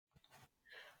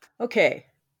Okay.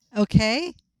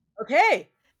 Okay. Okay.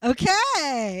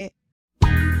 Okay.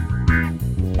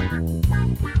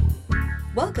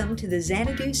 Welcome to the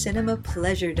Xanadu Cinema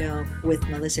Pleasure Dome with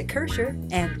Melissa Kirscher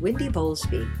and Wendy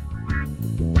Bowlesby.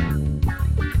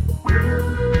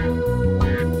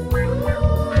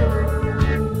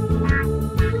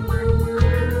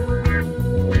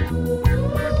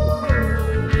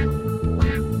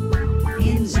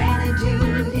 In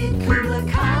Xanadu did Kubla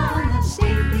Khan a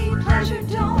stately pleasure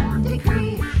dome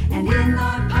decree, and in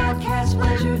our podcast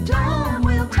Pleasure Dome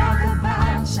we'll talk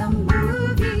about some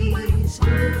movies.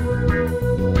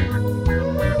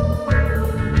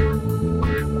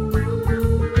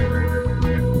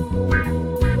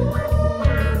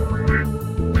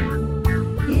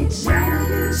 It's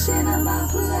Xanadu Cinema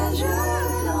Pleasure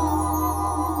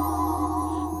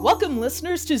Dome. Welcome,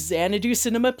 listeners, to Xanadu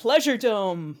Cinema Pleasure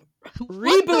Dome.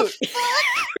 What the Reboot.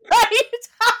 Right?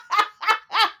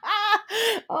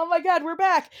 Oh my God, we're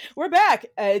back. We're back.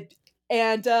 Hi,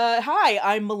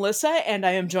 I'm Melissa, and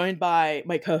I am joined by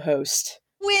my co-host,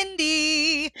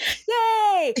 Wendy.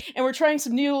 Yay! And we're trying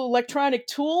some new electronic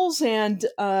tools and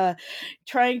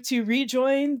trying to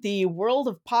rejoin the world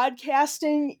of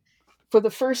podcasting for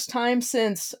the first time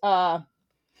since, well,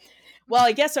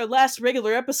 I guess our last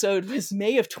regular episode was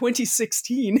May of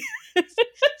 2016.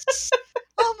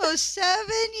 Almost 7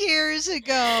 years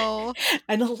ago.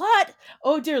 And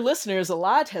oh dear listeners, a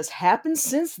lot has happened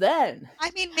since then. I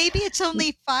mean, maybe it's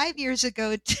only 5 years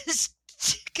ago because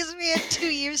we had 2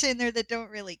 years in there that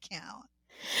don't really count.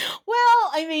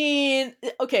 Well, I mean,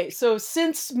 okay, so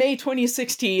since May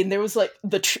 2016, there was like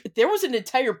there was an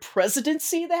entire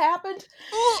presidency that happened,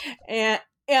 and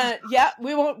yeah,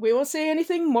 we won't say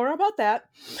anything more about that.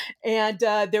 And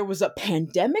there was a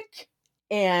pandemic,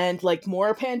 and like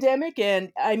more pandemic,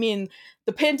 and I mean,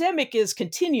 the pandemic is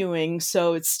continuing,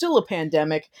 so it's still a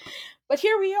pandemic. But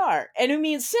here we are, and I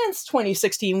mean, since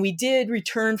 2016, we did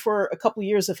return for a couple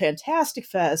years of Fantastic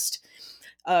Fest.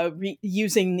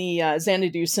 Using the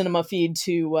Xanadu Cinema feed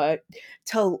to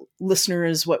tell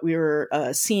listeners what we were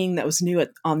seeing that was new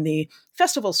on the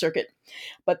festival circuit.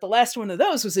 But the last one of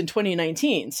those was in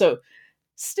 2019, so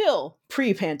still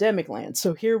pre-pandemic land.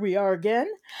 So here we are again.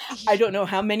 I don't know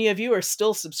how many of you are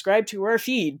still subscribed to our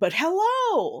feed, but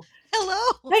hello!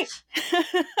 Hello! Hey.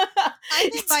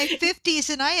 I'm in my 50s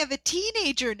and I have a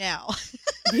teenager now.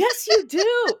 Yes, you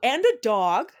do! And a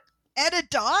dog. And a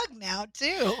dog now,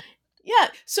 too. Yeah,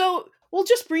 so we'll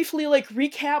just briefly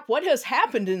recap what has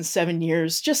happened in 7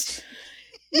 years. Just,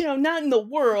 not in the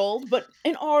world, but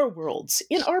in our worlds,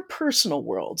 in our personal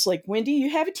worlds. Like, Wendy,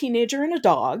 you have a teenager and a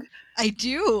dog. I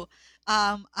do.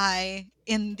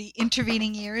 In the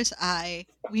intervening years,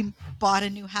 we bought a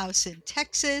new house in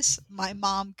Texas. My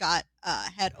mom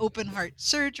had open heart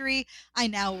surgery. I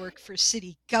now work for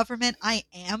city government. I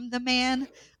am the man.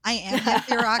 I am that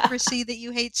bureaucracy that you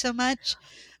hate so much.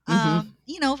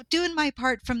 Doing my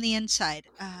part from the inside,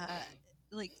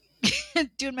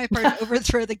 doing my part to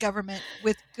overthrow the government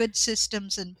with good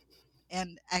systems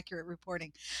and accurate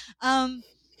reporting.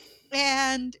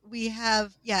 And we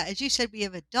have, as you said, we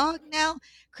have a dog now.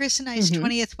 Chris and I's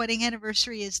 20th wedding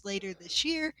anniversary is later this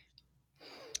year.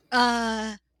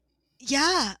 Oh,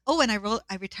 and I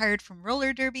retired from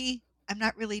roller derby. I'm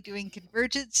not really doing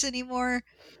convergence anymore.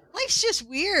 Life's just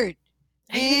weird.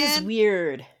 It is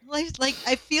weird.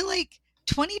 I feel like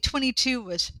 2022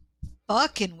 was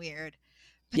fucking weird.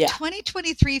 But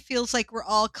 2023 feels like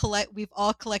we've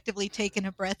all collectively taken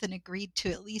a breath and agreed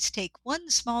to at least take one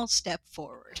small step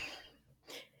forward.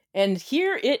 And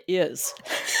here it is.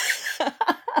 What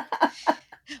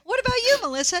about you,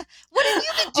 Melissa? What have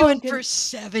you been doing for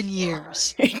 7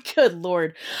 years? Good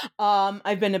Lord.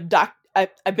 I've been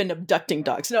abducting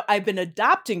dogs. No, I've been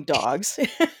adopting dogs.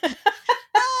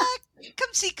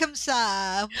 Come see, come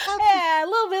saw. Yeah, a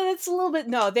little bit. It's a little bit.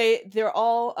 No, they're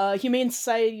all Humane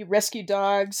Society rescue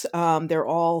dogs. They're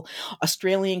all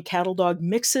Australian cattle dog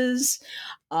mixes.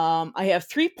 I have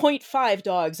 3.5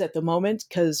 dogs at the moment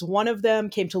because one of them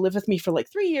came to live with me for like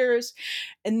 3 years,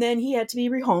 and then he had to be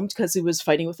rehomed because he was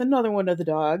fighting with another one of the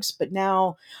dogs. But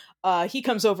now he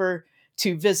comes over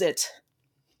to visit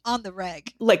on the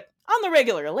reg. On the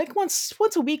regular, like once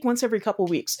a week, once every couple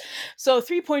weeks. So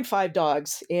 3.5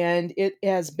 dogs, and it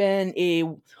has been a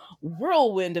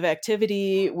whirlwind of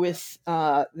activity with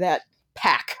that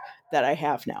pack that I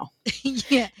have now.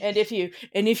 Yeah. And if you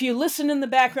listen in the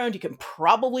background, you can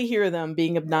probably hear them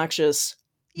being obnoxious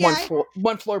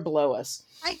one floor below us.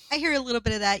 I hear a little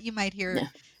bit of that. You might hear. Yeah.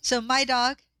 So my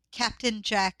dog, Captain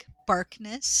Jack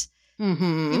Barkness,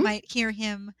 you might hear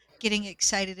him getting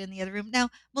excited in the other room. Now,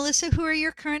 Melissa, who are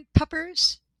your current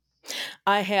puppers?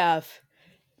 I have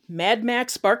Mad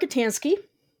Max Barkatansky,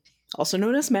 also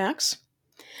known as Max.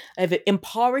 I have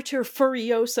Imperator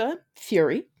Furiosa,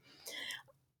 Fury.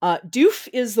 Doof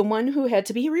is the one who had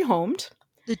to be rehomed.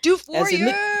 The Doof as in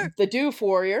Warrior! the Doof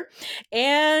Warrior.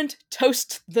 And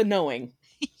Toast the Knowing.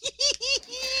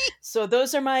 So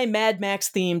those are my Mad Max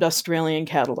themed Australian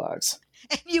catalogs.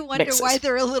 And you wonder Mixes. why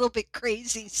they're a little bit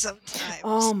crazy sometimes.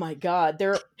 Oh my god.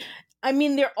 They're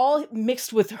all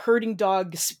mixed with herding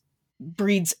dogs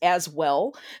breeds as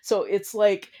well. So it's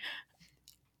like,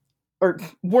 or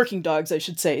working dogs, I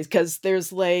should say, because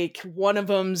there's like one of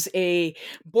them's a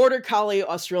Border Collie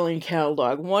Australian cattle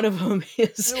dog. One of them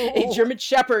is a German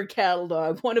Shepherd cattle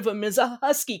dog. One of them is a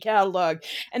Husky cattle dog.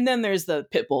 And then there's the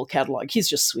Pit Bull cattle dog. He's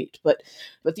just sweet. But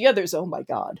the others, oh my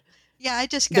god. Yeah, I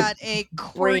just got a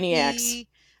Brainiacs.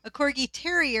 Corgi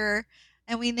Terrier,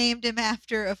 and we named him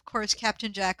after, of course,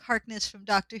 Captain Jack Harkness from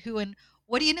Doctor Who. And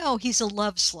what do you know? He's a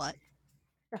love slut.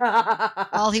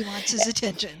 All he wants is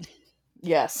attention.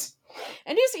 Yes.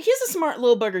 And he's a smart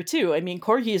little bugger too. I mean,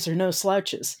 corgis are no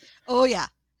slouches. Oh yeah,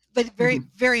 but very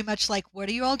very much like, what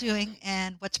are you all doing,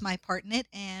 and what's my part in it,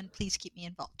 and please keep me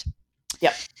involved.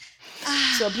 Yep.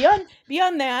 So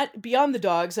beyond that, beyond the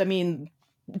dogs, I mean,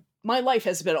 my life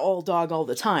has been all dog all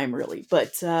the time, really.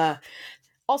 But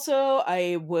also,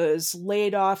 I was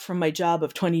laid off from my job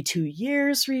of 22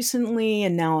 years recently,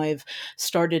 and now I've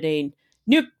started a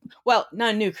not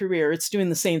a new career. It's doing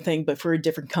the same thing, but for a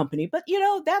different company. But,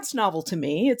 that's novel to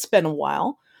me. It's been a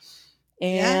while.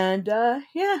 And,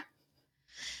 yeah.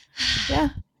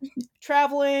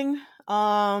 Traveling,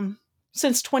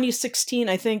 since 2016,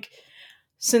 I think.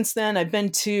 Since then, I've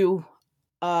been to,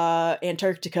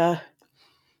 Antarctica.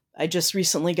 I just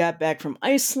recently got back from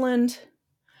Iceland.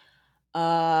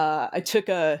 I took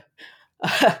a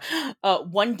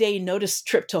 1-day notice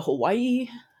trip to Hawaii.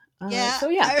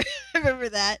 I remember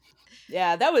that.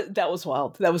 Yeah, that was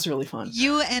wild. That was really fun.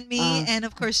 You and me, and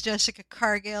of course Jessica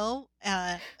Cargill,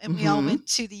 and we all went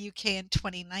to the UK in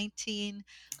 2019.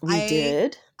 We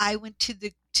did. I went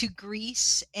to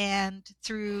Greece and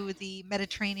through the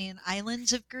Mediterranean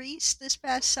islands of Greece this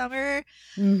past summer.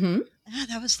 Mm-hmm.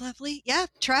 That was lovely. Yeah,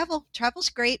 travel's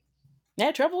great.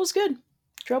 Yeah, travel was good.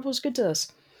 Travel was good to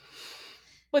us.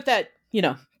 With that,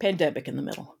 pandemic in the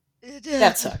middle.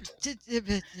 That sucked.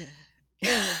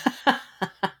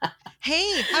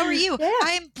 Hey, how are you? Yeah.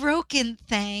 I'm broken,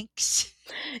 thanks.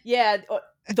 Yeah,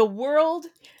 the world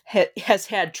has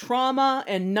had trauma,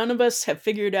 and none of us have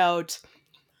figured out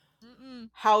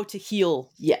how to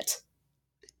heal yet.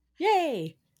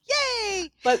 Yay! Yay!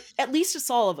 But at least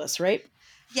it's all of us, right?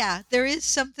 Yeah, there is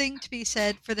something to be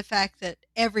said for the fact that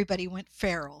everybody went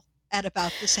feral at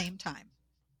about the same time.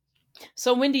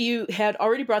 So, Wendy, you had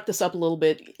already brought this up a little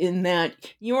bit in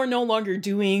that you are no longer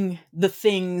doing the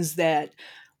things that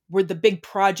were the big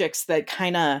projects that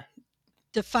kind of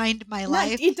defined my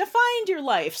life. It defined your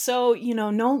life. So,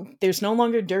 there's no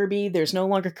longer Derby. There's no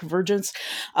longer Convergence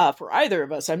for either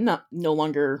of us. I'm no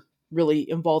longer really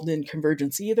involved in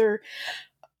Convergence either.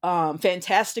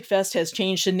 Fantastic Fest has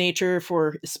changed in nature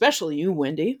for especially you,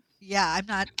 Wendy. Yeah, I'm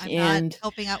not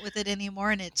helping out with it anymore,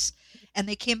 and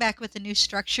they came back with a new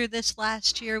structure this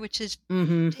last year, which is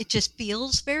it just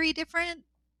feels very different.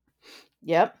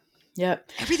 Yep.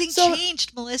 Everything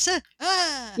changed, Melissa.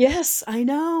 Yes, I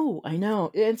know.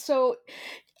 And so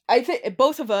I think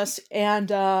both of us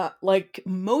and like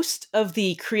most of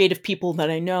the creative people that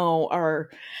I know are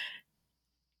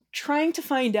trying to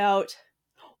find out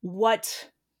what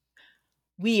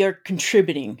we are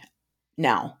contributing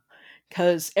now.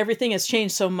 Because everything has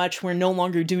changed so much, we're no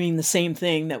longer doing the same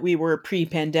thing that we were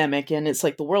pre-pandemic. And it's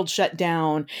like the world shut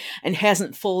down and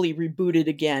hasn't fully rebooted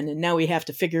again. And now we have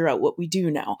to figure out what we do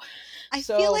now. I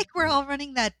feel like we're all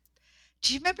running that.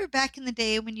 Do you remember back in the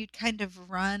day when you'd kind of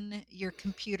run your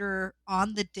computer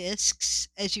on the disks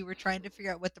as you were trying to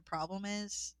figure out what the problem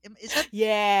is? Is that,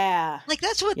 yeah. Like,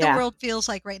 that's what the world feels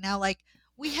like right now. Like,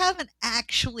 we haven't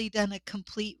actually done a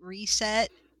complete reset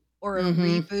or a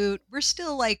reboot. We're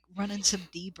still like running some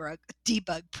debug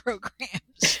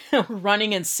programs.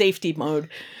 Running in safety mode.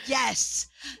 Yes.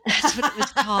 That's what it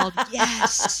was called.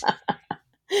 Yes.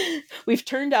 We've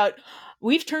turned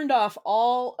off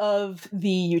all of the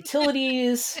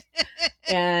utilities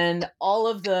and all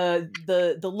of the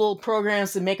little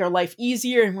programs that make our life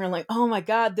easier. And we're like, oh my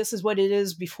God, this is what it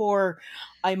is before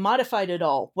I modified it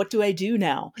all. What do I do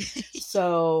now?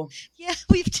 So yeah,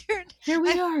 here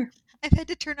we are. I've had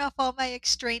to turn off all my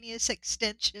extraneous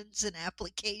extensions and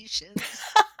applications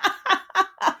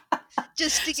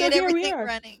just to get everything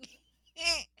running.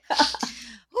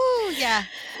 Ooh, yeah.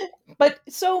 But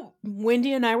so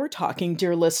Wendy and I were talking,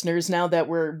 dear listeners, now that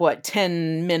we're,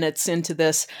 10 minutes into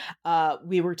this,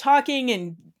 we were talking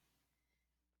and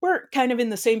we're kind of in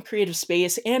the same creative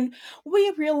space. And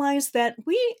we realized that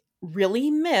we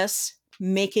really miss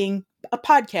making a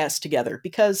podcast together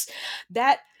because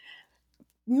that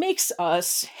makes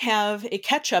us have a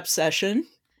catch up session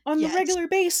on the Yes. regular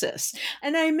basis.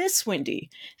 And I miss Wendy.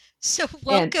 So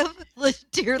welcome,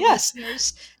 dear Yes.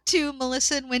 listeners, to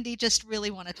Melissa and Wendy just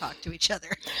really want to talk to each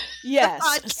other. Yes.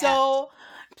 podcast. So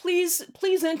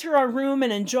please enter our room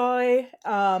and enjoy.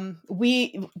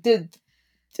 We did.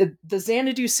 The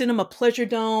Xanadu Cinema Pleasure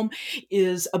Dome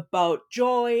is about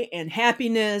joy and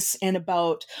happiness and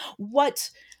about what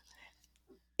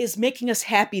is making us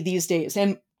happy these days.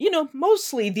 And,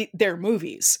 mostly they're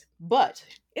movies, but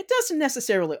it doesn't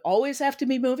necessarily always have to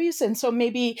be movies. And so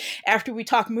maybe after we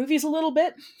talk movies a little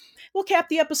bit, we'll cap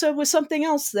the episode with something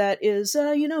else that is,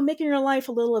 making your life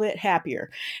a little bit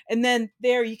happier. And then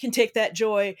there you can take that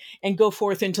joy and go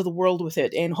forth into the world with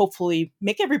it and hopefully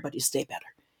make everybody stay better.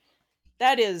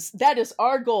 That is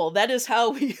our goal. That is how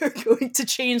we are going to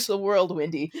change the world,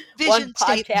 Wendy. Vision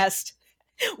statement.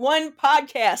 One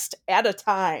podcast at a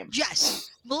time. Yes.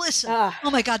 Melissa, oh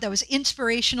my God, that was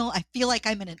inspirational. I feel like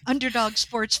I'm in an underdog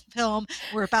sports film.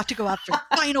 We're about to go out for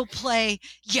final play.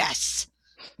 Yes.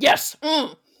 Yes.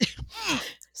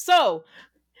 So,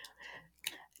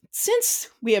 since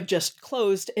we have just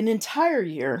closed an entire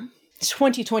year,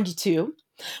 2022,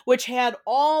 which had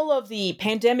all of the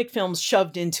pandemic films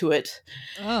shoved into it.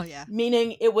 Oh, yeah.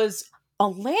 Meaning it was a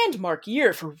landmark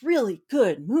year for really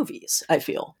good movies, I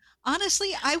feel.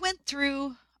 Honestly, I went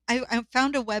through, I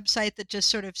found a website that just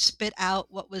sort of spit out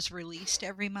what was released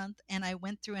every month. And I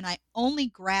went through and I only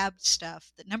grabbed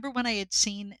stuff that, number one, I had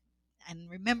seen and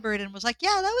remembered and was like,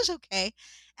 yeah, that was okay.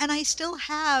 And I still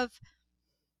have,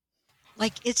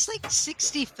 it's like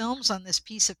 60 films on this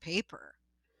piece of paper.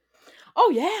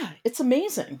 Oh, yeah. It's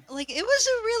amazing. It was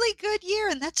a really good year.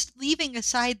 And that's leaving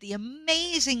aside the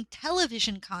amazing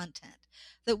television content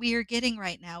that we are getting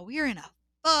right now. We are in a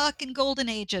fucking golden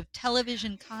age of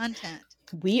television content.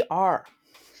 We are.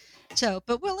 So,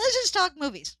 but let's just talk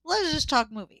movies.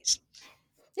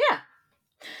 Yeah.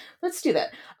 Let's do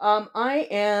that. I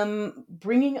am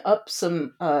bringing up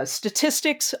some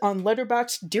statistics on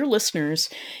Letterboxd. Dear listeners,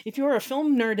 if you are a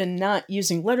film nerd and not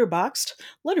using Letterboxd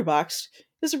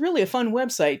is really a fun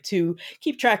website to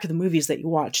keep track of the movies that you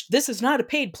watched. This is not a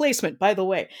paid placement, by the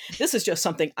way. This is just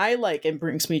something I like and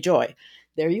brings me joy.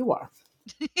 There you are.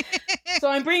 So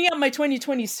I'm bringing up my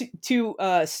 2022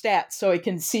 stats so I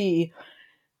can see,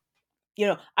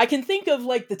 I can think of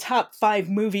the top 5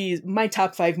 movies, my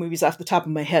top 5 movies off the top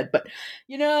of my head. But,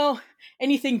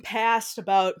 anything past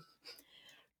about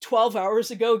 12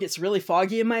 hours ago gets really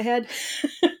foggy in my head.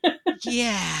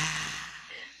 Yeah.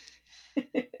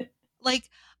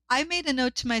 I made a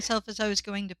note to myself as I was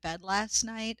going to bed last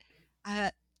night,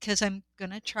 because I'm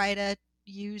going to try to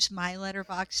use my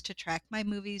Letterboxd to track my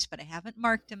movies, but I haven't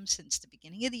marked them since the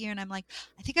beginning of the year. And I'm like,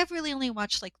 I think I've really only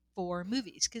watched 4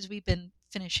 movies because we've been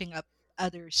finishing up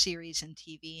other series and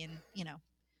TV and,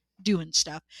 doing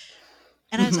stuff.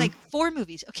 And I was like, 4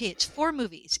 movies. Okay, it's 4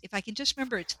 movies. If I can just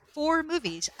remember it's 4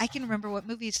 movies, I can remember what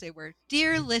movies they were.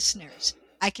 Dear listeners,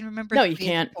 I can remember 3 you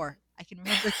can't. and 4. I can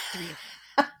remember 3 of them.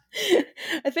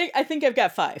 I think I've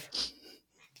got 5.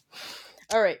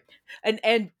 All right.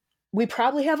 And we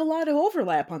probably have a lot of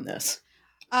overlap on this.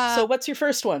 So what's your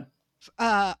first one?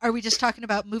 Are we just talking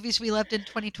about movies we loved in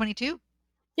 2022?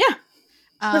 Yeah.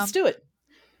 Let's do it.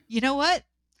 You know what?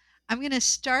 I'm going to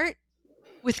start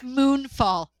with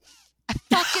Moonfall. I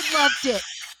fucking loved it.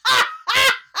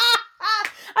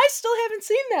 I still haven't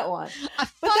seen that one. But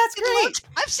that's great.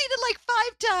 I've seen it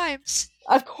 5 times.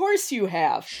 Of course you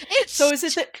have. It's so is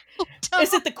it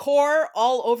the core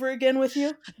all over again with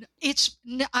you?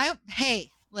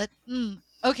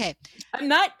 Okay. I'm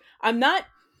not.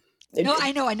 No,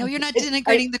 I know you're not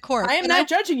denigrating the core. I am not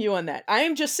judging you on that. I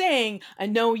am just saying I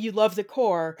know you love the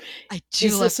core. I do.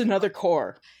 Is this another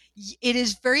core? It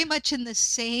is very much in the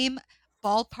same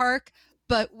ballpark,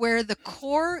 but where the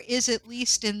core is at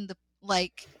least in the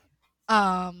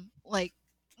on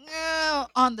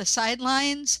the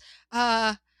sidelines.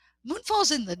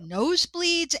 Moonfall's in the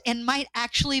nosebleeds and might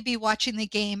actually be watching the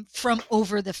game from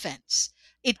over the fence.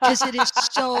 Because it is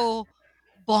so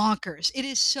bonkers. It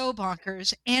is so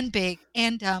bonkers and big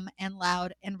and dumb and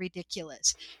loud and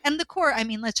ridiculous. And the core, I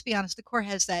mean, let's be honest, the core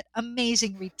has that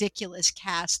amazing, ridiculous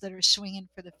cast that are swinging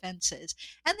for the fences.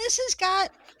 And this has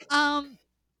got,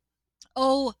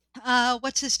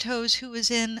 what's his toes who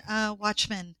was in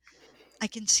Watchmen? I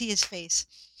can see his face.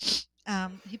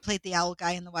 He played the owl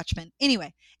guy in The Watchmen.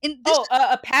 Anyway, and this,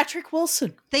 Patrick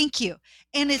Wilson. thank you.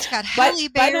 And it's got But Halle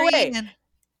by the Berry way, and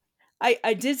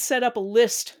I did set up a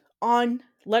list on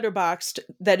Letterboxd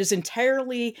that is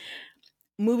entirely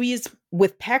movies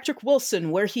with Patrick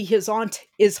Wilson where he is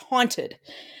haunted.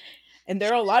 And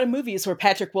there are a lot of movies where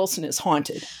Patrick Wilson is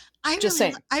haunted. I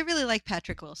really like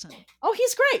Patrick Wilson. Oh,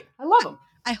 he's great. I love him.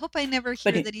 I hope I never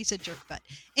hear that he's a jerk butt.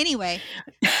 Anyway,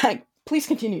 please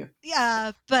continue.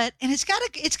 Yeah, and it's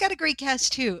got a great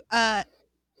cast too. The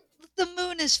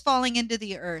moon is falling into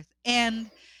the earth, and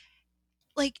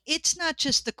like it's not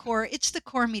just The Core, it's The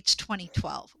Core meets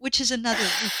 2012, which is another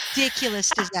ridiculous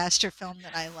disaster film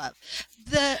that I love.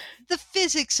 The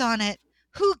physics on it,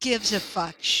 who gives a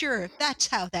fuck? Sure, that's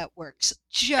how that works.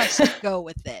 Just go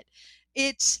with it.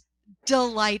 It's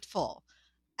delightful.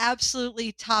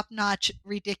 Absolutely top-notch,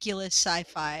 ridiculous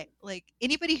sci-fi. Like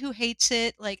anybody who hates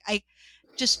it, like I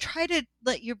just try to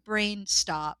let your brain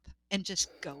stop and just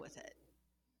go with it.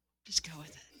 Just go with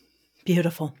it.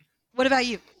 Beautiful. What about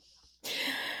you?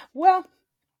 Well,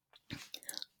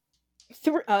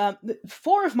 4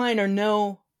 of mine are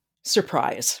no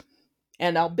surprise,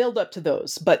 and I'll build up to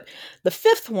those. But the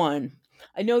 5th one,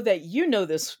 I know that you know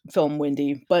this film,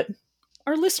 Wendy, but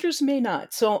our listeners may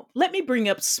not. So let me bring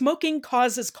up Smoking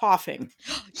Causes Coughing.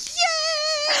 Yay!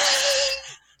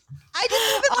 I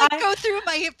didn't even go through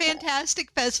my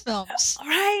Fantastic Fest films.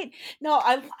 Right? No,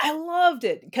 I loved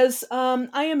it because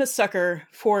I am a sucker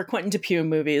for Quentin Dupieux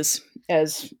movies,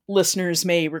 as listeners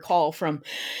may recall from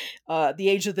the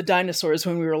Age of the Dinosaurs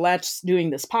when we were last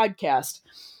doing this podcast.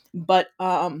 But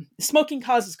Smoking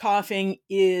Causes Coughing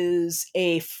is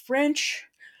a French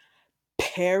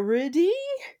parody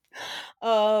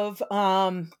of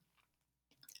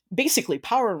basically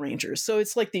Power Rangers. So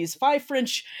it's like these 5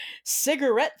 French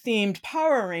cigarette-themed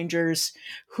Power Rangers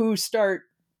who start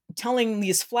telling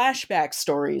these flashback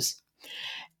stories.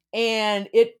 And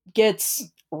it gets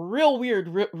real weird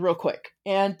real quick.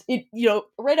 And it,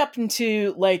 right up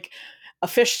into like a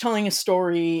fish telling a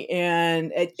story,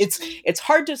 and it's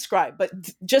hard to describe, but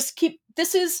just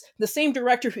this is the same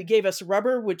director who gave us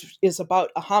Rubber, which is about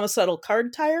a homicidal car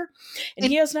tire, and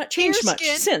he has not changed much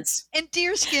since. And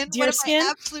Deerskin, one of my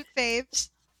absolute faves.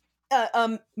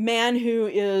 Man who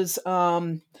is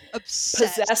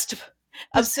obsessed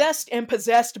and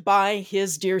possessed by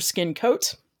his deerskin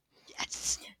coat.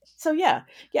 Yes. So yeah.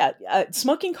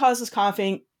 Smoking Causes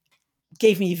Coughing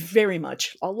gave me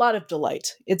a lot of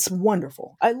delight. It's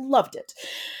wonderful. I loved it.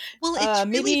 Well, it's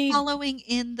really following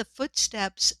in the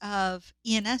footsteps of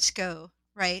Ionesco,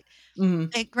 right? Mm-hmm.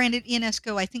 And granted,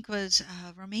 Ionesco, I think, was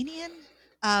Romanian,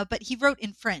 but he wrote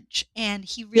in French, and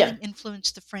he really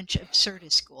influenced the French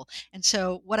absurdist school. And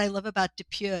so what I love about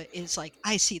Dupieux is, like,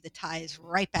 I see the ties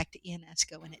right back to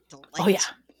Ionesco, and it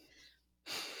delights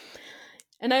me.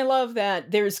 And I love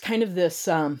that there's kind of this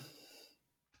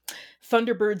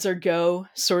Thunderbirds Are Go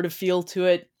sort of feel to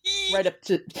it, right up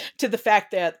to the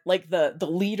fact that like the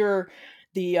leader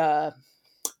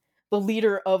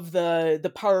of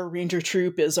the Power Ranger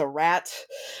troop is a rat,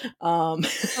 a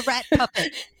rat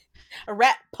puppet, a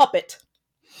rat puppet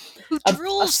who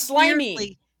drools a slimy,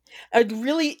 weirdly.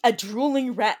 a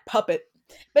drooling rat puppet.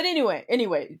 But anyway,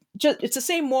 it's a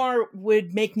saying more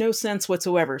would make no sense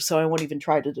whatsoever, so I won't even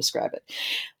try to describe it.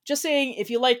 Just saying, if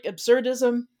you like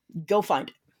absurdism, go find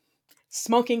it.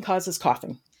 Smoking Causes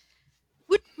Coughing.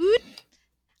 Woot woot.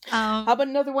 How about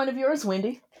another one of yours,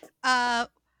 Wendy?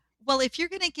 Well, if you're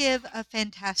going to give a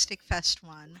Fantastic Fest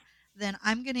one, then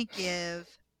I'm going to give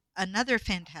another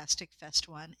Fantastic Fest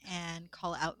one and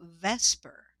call out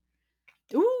Vesper.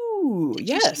 Ooh, Did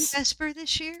yes. you see Vesper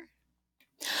this year?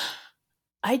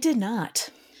 I did not.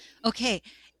 Okay,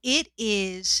 it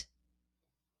is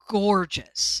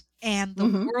gorgeous. And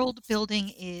the world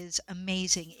building is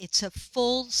amazing. It's a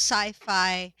full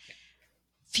sci-fi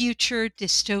future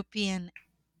dystopian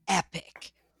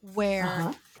epic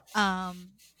where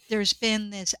there's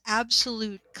been this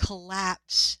absolute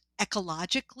collapse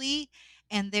ecologically,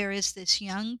 and there is this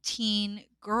young teen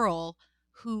girl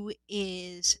who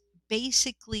is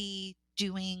basically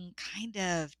doing kind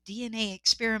of DNA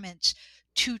experiments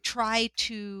to try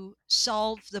to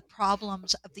solve the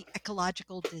problems of the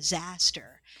ecological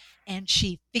disaster. And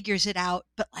she figures it out,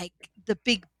 but like the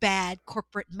big bad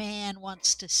corporate man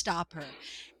wants to stop her.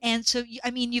 And so, I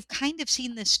mean, you've kind of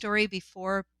seen this story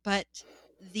before, but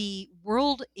the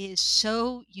world is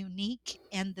so unique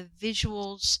and the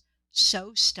visuals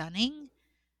so stunning.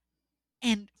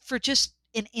 And for just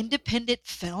an independent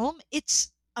film,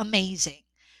 it's amazing.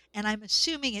 And I'm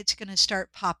assuming it's going to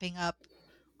start popping up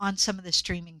on some of the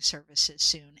streaming services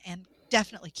soon. And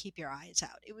definitely keep your eyes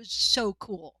out. It was so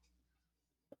cool.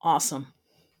 Awesome.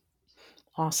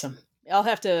 Awesome. I'll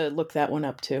have to look that one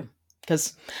up too.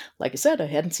 Because, like I said, I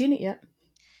hadn't seen it yet.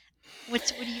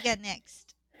 What do you got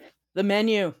next? The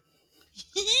Menu.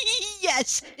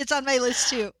 Yes, it's on my list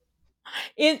too.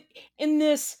 In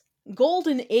this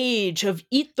golden age of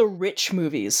eat the rich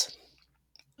movies,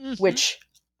 which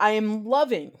I am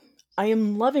loving. I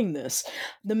am loving this.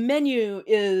 The Menu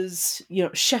is,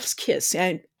 chef's kiss.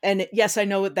 And yes, I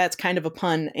know that's kind of a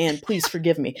pun, and please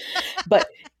forgive me. But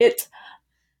it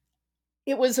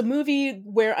was a movie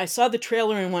where I saw the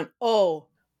trailer and went, oh,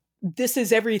 this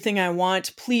is everything I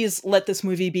want. Please let this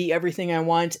movie be everything I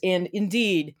want. And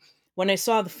indeed, when I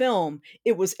saw the film,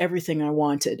 it was everything I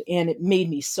wanted, and it made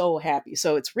me so happy.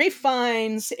 So it's Ralph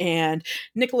Fiennes and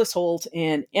Nicholas Hoult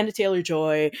and Anna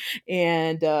Taylor-Joy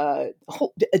and John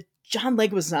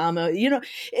Leguizamo,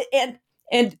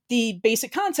 and the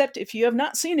basic concept, if you have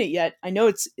not seen it yet, I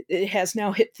know it has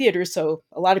now hit theaters, so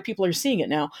a lot of people are seeing it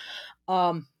now.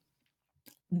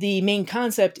 The main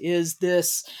concept is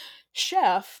this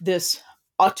chef, this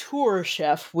auteur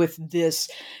chef with this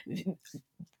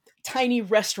tiny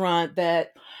restaurant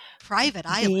that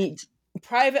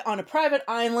on a private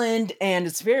island, and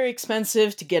it's very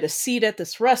expensive to get a seat at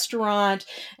this restaurant,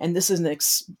 and this is an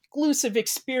exclusive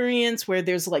experience where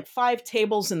there's like 5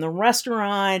 tables in the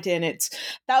restaurant, and it's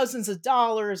thousands of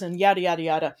dollars, and yada yada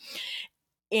yada.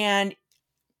 And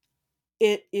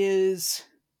it's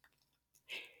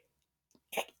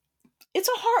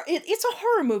a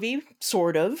horror movie,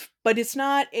 sort of, but it's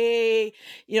not a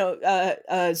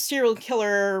serial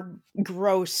killer,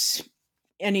 gross,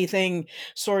 anything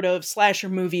sort of slasher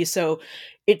movie. So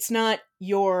it's not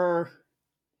your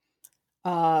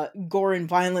gore and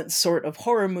violence sort of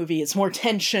horror movie. It's more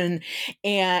tension,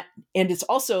 and it's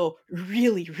also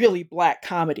really, really black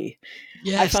comedy.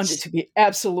 Yes. I found it to be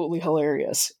absolutely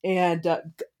hilarious and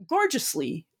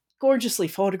gorgeously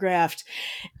photographed.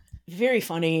 Very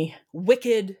funny,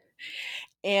 wicked,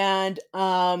 and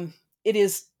it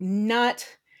is not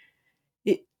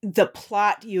the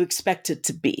plot you expect it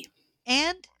to be.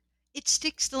 And it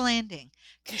sticks the landing.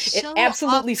 It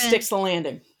absolutely sticks the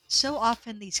landing. So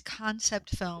often these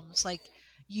concept films, like,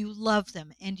 you love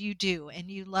them, and you do, and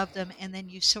you love them, and then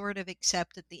you sort of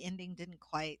accept that the ending didn't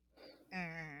quite...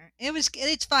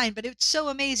 It's fine, but it's so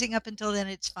amazing up until then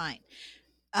it's fine.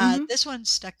 This one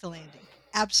stuck the landing.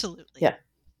 Absolutely.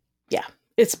 Yeah,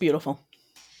 it's beautiful.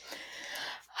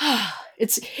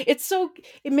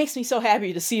 It makes me so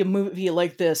happy to see a movie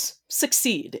like this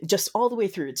succeed just all the way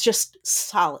through. It's just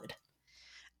solid.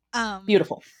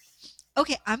 Beautiful.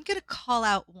 Okay, I'm going to call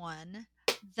out one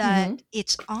that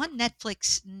it's on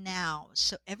Netflix now,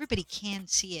 so everybody can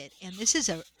see it. And this is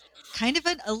a kind of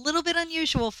a little bit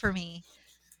unusual for me.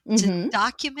 It's a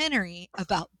documentary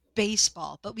about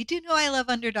baseball, but we do know I love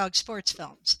underdog sports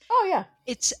films. Oh yeah.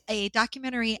 It's a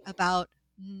documentary about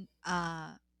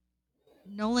Ryan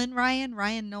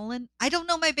Nolan. I don't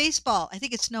know my baseball. I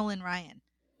think it's Nolan Ryan.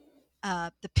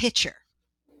 The pitcher.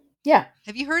 Yeah.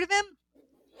 Have you heard of him?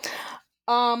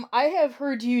 I have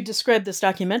heard you describe this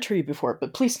documentary before,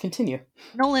 but please continue.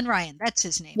 Nolan Ryan, that's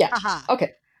his name. Yeah. Aha.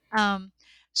 Okay.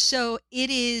 So it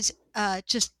is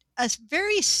just a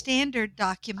very standard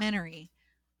documentary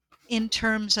in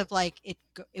terms of, like, it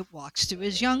walks through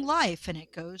his young life and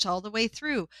it goes all the way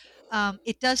through.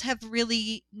 It does have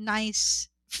really nice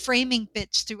framing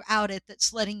bits throughout it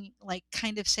that's letting, like,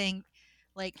 kind of saying,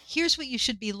 like, here's what you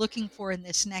should be looking for in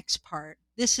this next part.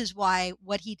 This is why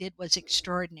what he did was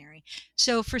extraordinary.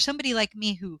 So for somebody like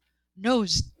me who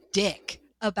knows dick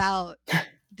about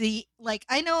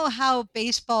I know how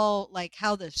baseball, like,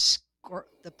 how the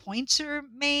points are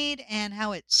made and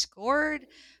how it's scored,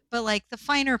 but, like, the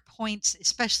finer points,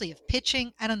 especially of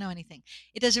pitching, I don't know anything.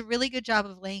 It does a really good job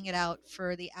of laying it out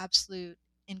for the absolute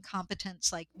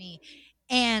incompetents like me.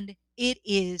 And it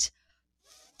is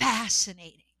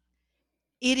fascinating.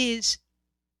 It is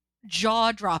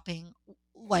jaw-dropping,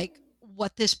 like,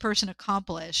 what this person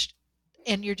accomplished.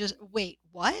 And you're just, wait,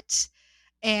 what?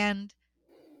 And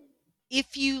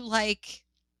if you like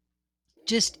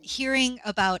just hearing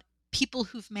about people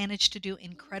who've managed to do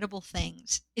incredible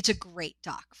things, it's a great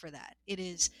doc for that. It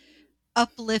is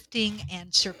uplifting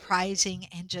and surprising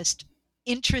and just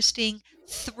interesting,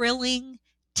 thrilling,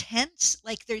 tense.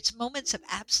 Like, there's moments of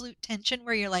absolute tension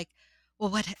where you're like, well,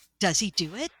 what does he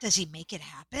do it? Does he make it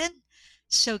happen?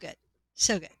 So good.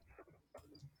 So good.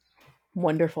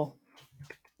 Wonderful.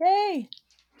 Yay.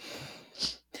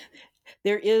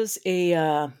 There is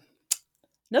another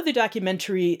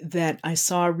documentary that I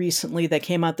saw recently that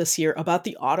came out this year about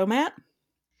the Automat.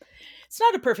 It's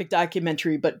not a perfect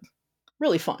documentary, but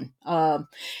really fun.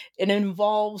 It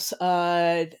involves,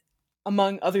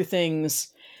 among other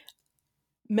things,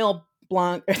 Mel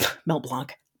Blanc, Mel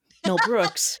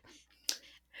Brooks.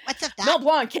 What's up, Doc? Mel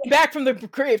Blanc came back from the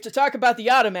grave to talk about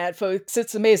the Automat, folks.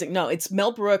 It's amazing. No, it's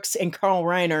Mel Brooks and Carl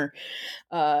Reiner,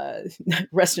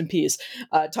 rest in peace,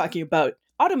 talking about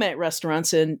Automat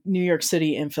restaurants in New York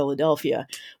City and Philadelphia,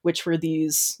 which were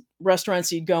these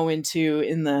restaurants you'd go into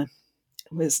in the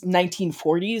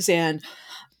 1940s, and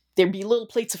there'd be little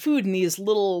plates of food in these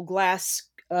little glass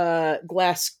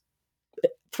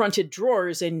fronted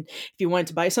drawers, and if you wanted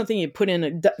to buy something, you'd put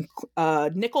in a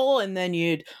nickel, and then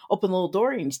you'd open the little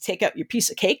door and you'd take out your piece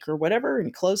of cake or whatever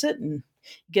and close it and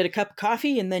get a cup of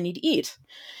coffee, and then you'd eat.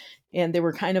 And they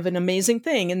were kind of an amazing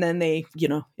thing, and then they,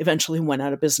 eventually went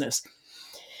out of business.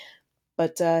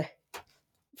 But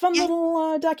fun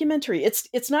little documentary.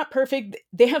 It's not perfect.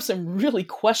 They have some really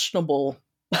questionable.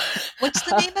 What's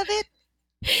the name of it?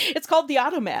 It's called The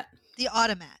Automat. The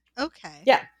Automat. Okay.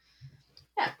 Yeah.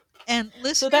 And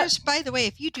listeners, by the way,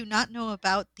 if you do not know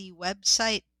about the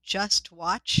website Just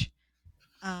Watch,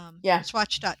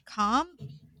 justwatch.com,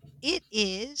 it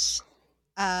is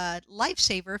a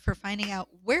lifesaver for finding out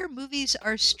where movies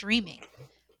are streaming.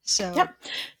 So, yep.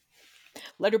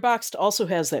 Letterboxd also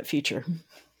has that feature.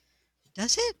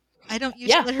 Does it? I don't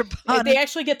use Letterboxd. They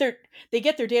actually get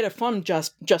their data from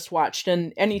Just Watched,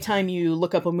 and anytime you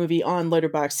look up a movie on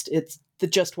Letterboxd, it's the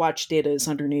Just Watch data is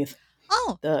underneath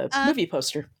the movie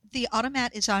poster. The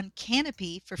Automat is on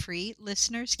Canopy for free.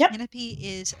 Listeners, yep. Canopy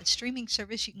is a streaming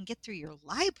service you can get through your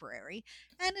library,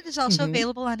 and it is also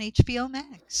available on HBO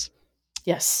Max.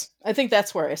 Yes. I think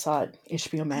that's where I saw it,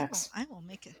 HBO Max. I will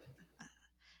make it.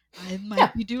 I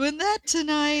might be doing that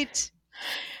tonight.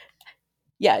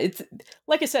 Yeah, it's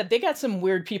like I said, they got some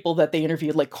weird people that they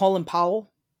interviewed, like Colin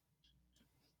Powell.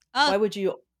 Why would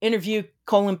you interview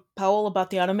Colin Powell about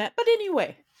the Automat? But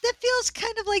anyway. That feels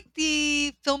kind of like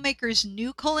the filmmakers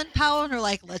knew Colin Powell and are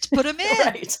like, let's put him in.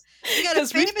 Right. You got a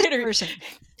famous person.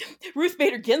 Ruth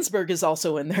Bader Ginsburg is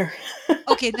also in there.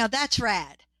 Okay, now that's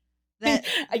rad.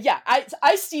 Yeah,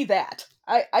 I see that.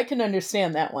 I can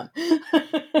understand that one.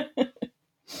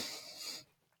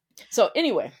 So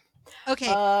anyway. Okay.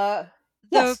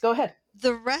 Yes, go ahead.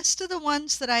 The rest of the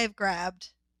ones that I have grabbed,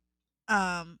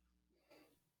 I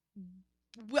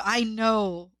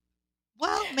know.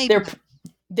 Well, maybe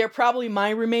they're probably my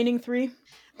remaining three.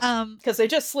 Because they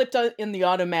just slipped in the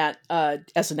Automat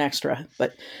as an extra.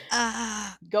 But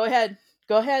go ahead.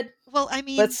 Well, I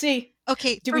mean, let's see.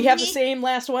 Okay. Do we have the same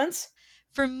last ones?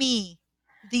 For me,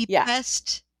 the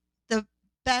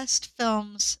best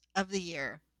films of the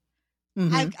year.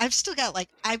 Mm-hmm. I've still got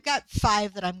I've got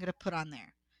 5 that I'm going to put on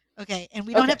there. Okay. And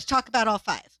we don't have to talk about all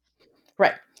 5.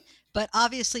 Right. But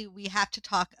obviously we have to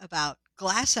talk about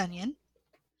Glass Onion.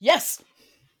 Yes.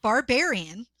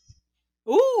 Barbarian.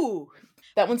 Ooh.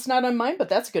 That one's not on mine, but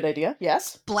that's a good idea.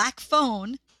 Yes. Black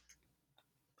Phone.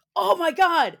 Oh my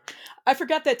God. I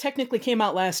forgot that technically came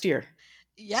out last year.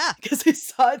 Yeah. Because I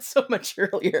saw it so much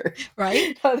earlier.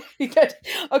 Right?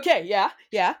 Okay.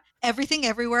 Yeah. Everything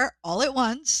Everywhere All at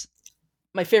Once.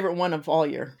 My favorite one of all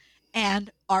year.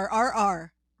 And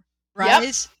RRR.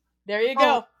 Rise. Yep. There you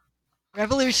go.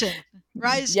 Revolution.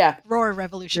 Rise. Roar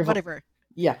Revolution. Whatever.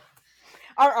 Yeah.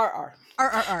 RRR.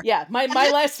 RRR. Yeah. My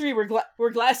last 3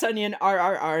 were Glass Onion,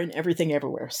 RRR, and Everything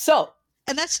Everywhere. So.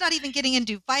 And that's not even getting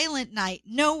into Violent Night,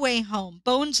 No Way Home,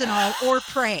 Bones and All, or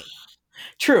Prey.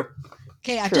 True.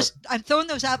 Okay. I'm throwing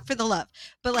those out for the love.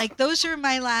 But those are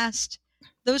my last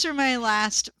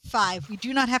 5. We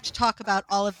do not have to talk about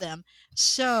all of them.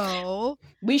 So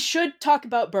we should talk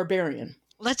about Barbarian.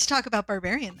 Let's talk about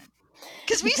Barbarian then.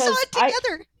 Because we saw it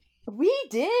together. We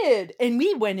did. And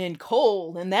we went in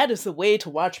cold. And that is the way to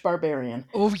watch Barbarian.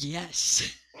 Oh,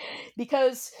 yes.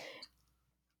 Because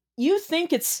you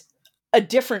think it's a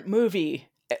different movie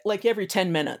every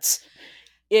 10 minutes.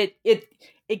 It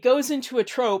goes into a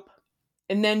trope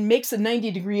and then makes a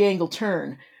 90-degree angle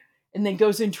turn. And then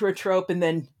goes into a trope and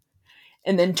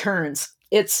then turns.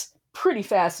 It's pretty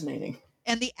fascinating.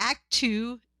 And the act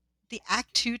 2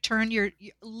 turn you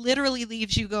literally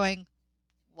leaves you going,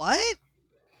 what?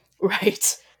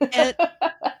 Right.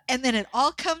 and then it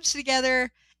all comes together,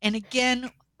 and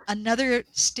again another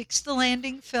sticks the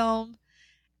landing film,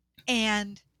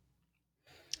 and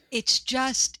it's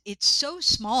so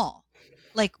small.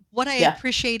 What I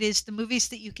appreciate is the movies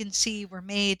that you can see were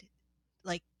made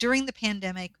during the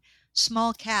pandemic,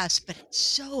 small cast, but it's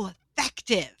so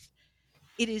effective.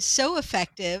 It is so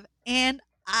effective, and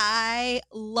I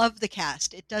love the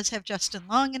cast. It does have Justin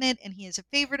Long in it, and he is a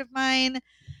favorite of mine.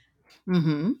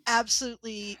 Mm-hmm.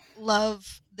 Absolutely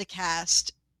love the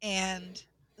cast and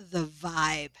the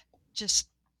vibe. Just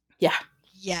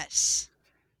yes.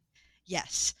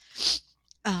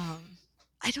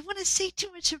 I don't want to say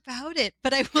too much about it,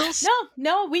 but I will.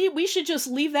 No, we should just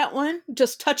leave that one.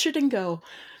 Just touch it and go.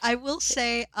 I will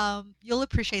say, you'll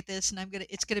appreciate this, and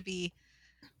it's gonna be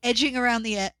edging around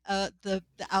the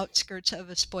outskirts of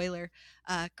a spoiler.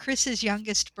 Chris's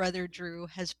youngest brother Drew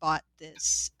has bought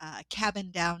this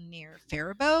cabin down near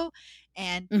Faribault,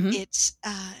 and Mhm.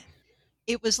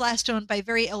 it was last owned by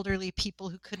very elderly people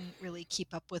who couldn't really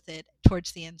keep up with it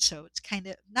towards the end. So it's kind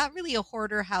of not really a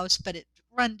hoarder house, but it's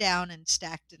run down and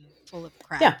stacked and full of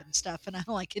crap Yeah. and stuff. And I'm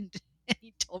like, and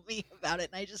he told me about it,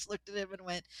 and I just looked at him and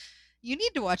went, "You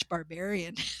need to watch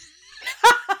Barbarian."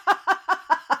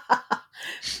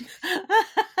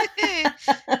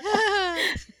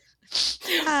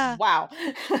 Wow.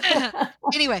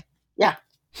 Anyway. Yeah.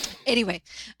 Anyway,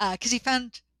 because he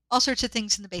found all sorts of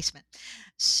things in the basement.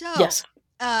 So Yes.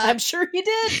 I'm sure he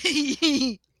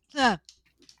did.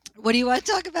 What do you want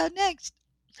to talk about next?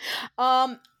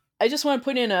 I just want to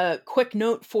put in a quick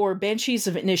note for Banshees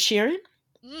of Inisherin,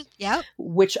 Yep.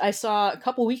 which I saw a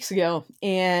couple weeks ago,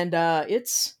 and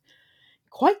it's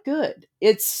quite good.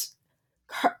 It's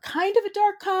kind of a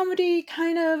dark comedy,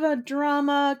 kind of a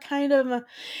drama,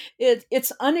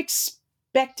 it's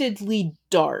unexpectedly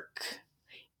dark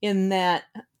in that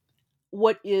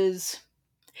it's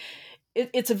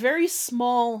a very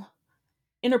small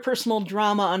interpersonal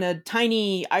drama on a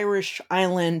tiny Irish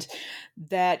island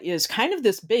that is kind of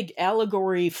this big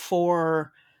allegory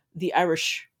for the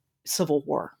Irish Civil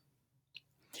War.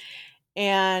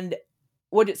 And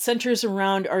what it centers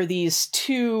around are these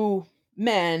two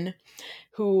men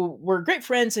who were great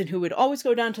friends and who would always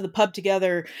go down to the pub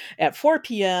together at 4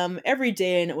 p.m. every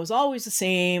day, and it was always the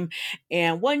same.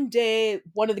 And one day,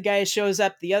 one of the guys shows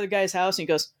up at the other guy's house and he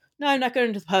goes, "No, I'm not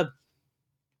going to the pub."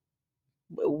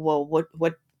 "Well, what,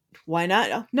 why not?"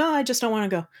 "Oh, no, I just don't want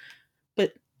to go."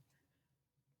 "But,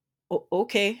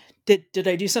 okay, did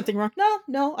I do something wrong?"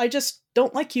 No, I just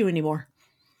don't like you anymore."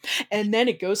 And then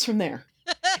it goes from there.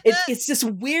 It's this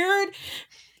weird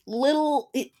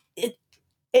little,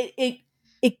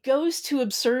 it goes to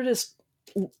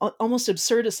almost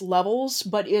absurdist levels,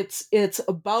 but it's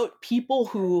about people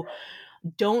who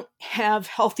don't have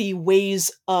healthy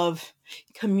ways of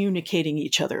communicating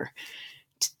each other.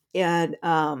 And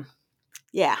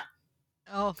yeah.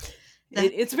 Oh,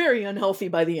 It's very unhealthy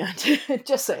by the end.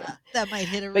 Just saying. That might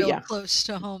hit a real close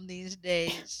to home these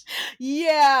days.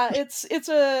 Yeah,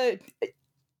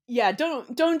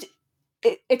 don't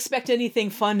expect anything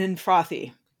fun and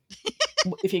frothy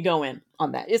if you go in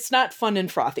on that. It's not fun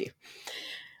and frothy.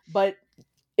 But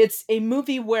it's a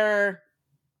movie where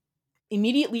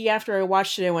immediately after I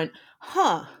watched it, I went,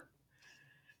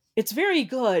 it's very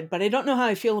good, but I don't know how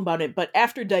I feel about it. But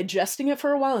after digesting it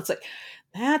for a while, it's like,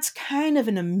 that's kind of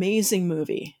an amazing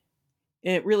movie.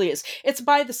 It really is. It's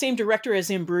by the same director as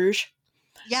In Bruges.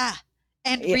 Yeah.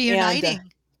 And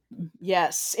reuniting.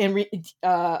 Yes. And with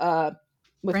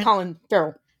Colin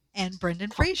Farrell. And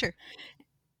Brendan Fraser.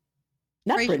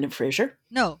 Not Brendan Fraser.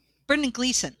 No, Brendan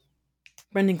Gleeson.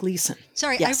 Brendan Gleeson.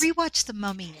 Sorry, yes. I rewatched The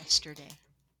Mummy yesterday.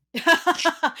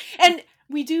 And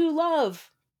we do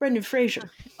love Brendan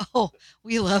Fraser. Oh,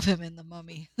 we love him in The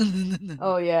Mummy.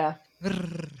 Oh yeah.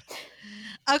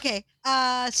 Okay.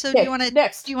 So do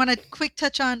you want a quick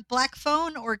touch on Black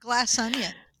Phone or Glass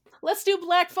Onion? Let's do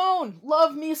Black Phone.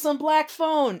 Love me some Black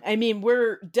Phone. I mean,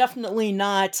 we're definitely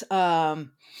not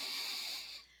unbiased.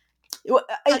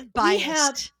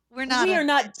 We are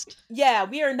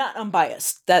not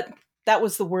unbiased. That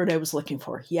was the word I was looking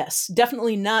for. Yes,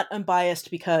 definitely not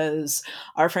unbiased, because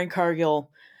our friend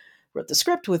Cargill wrote the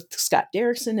script with Scott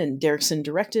Derrickson, and Derrickson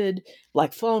directed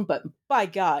Black Phone. But by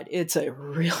God, it's a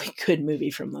really good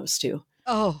movie from those two.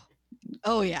 Oh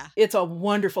yeah. It's a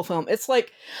wonderful film. It's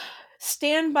like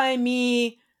Stand By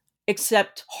Me,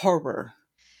 except horror.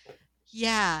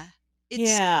 Yeah. It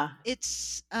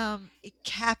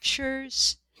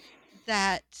captures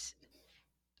that.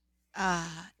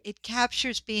 It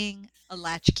captures being a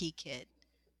latchkey kid.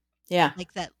 Yeah.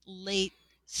 Like that late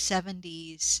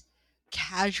 70s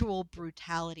casual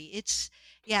brutality. It's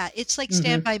like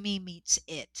Stand By Me meets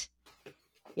It.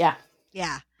 Yeah.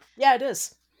 Yeah. Yeah, it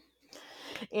is.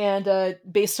 And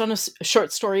based on a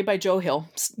short story by Joe Hill,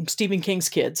 Stephen King's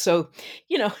kid. So,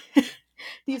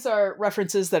 these are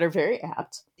references that are very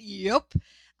apt. Yep.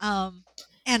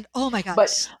 And oh my God,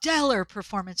 stellar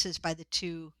performances by the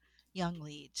two young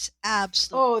leads.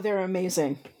 Absolutely. Oh, they're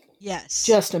amazing. Yes.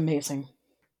 Just amazing.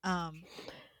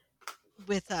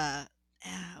 With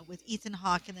Ethan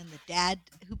Hawke, and then the dad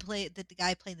the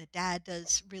guy playing the dad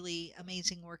does really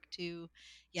amazing work too.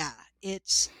 Yeah,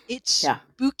 it's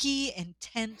spooky and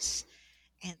tense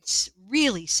and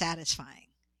really satisfying.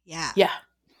 Yeah. Yeah.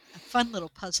 fun little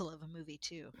puzzle of a movie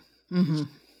too. Mm-hmm.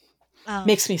 Um,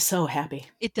 Makes me so happy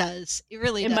It does. It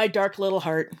really in does. my dark little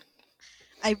heart.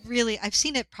 I've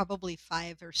seen it probably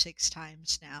 5 or 6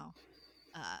 times now.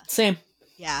 Same.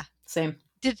 Yeah. Same.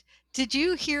 Did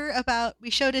you hear about? We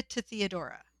showed it to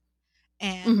Theodora,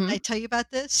 and Mhm. I tell you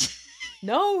about this.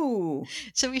 No.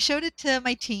 So we showed it to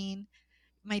my teen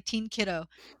kiddo,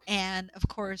 and of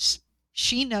course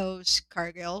she knows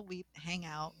Cargill. We hang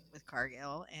out with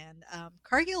Cargill, and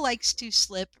Cargill likes to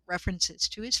slip references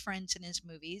to his friends in his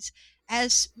movies,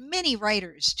 as many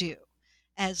writers do,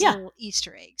 as Yeah. little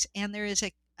Easter eggs. And there is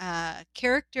a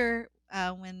character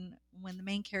when the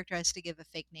main character has to give a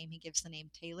fake name, he gives the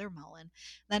name Taylor Mullen.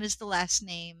 That is the last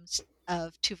names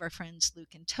of 2 of our friends,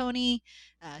 Luke and Tony.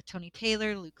 Tony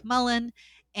Taylor, Luke Mullen,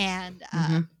 and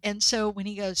Mhm. and so when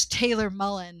he goes Taylor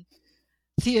Mullen,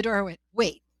 Theodora went,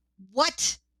 "Wait,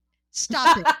 what?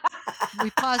 Stop it!" We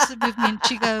paused the movie, and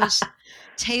she goes,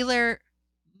 "Taylor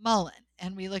Mullen,"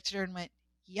 and we looked at her and went,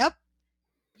 "Yep,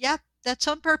 that's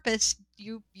on purpose.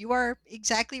 You are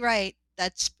exactly right.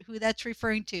 That's who that's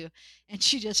referring to." And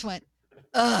she just went,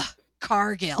 "Ugh,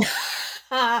 Cargill."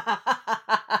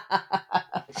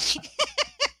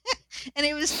 And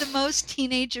it was the most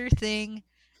teenager thing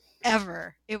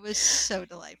ever. It was so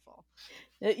delightful.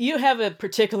 You have a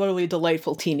particularly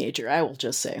delightful teenager, I will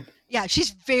just say. Yeah, she's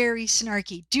very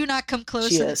snarky. Do not come close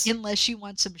She is. unless you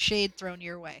want some shade thrown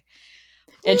your way.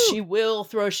 And Woo! she will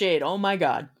throw shade. Oh my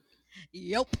god.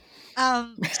 Yep.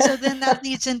 So then that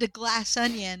leads into Glass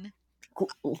Onion.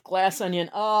 Glass Onion.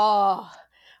 Oh,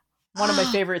 one of my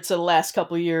Ah. favorites of the last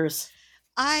couple of years.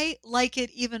 I like it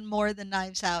even more than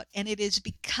Knives Out, and it is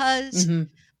because Mhm.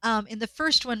 in the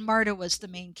first one Marta was the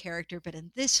main character, but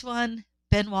in this one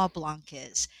Benoit Blanc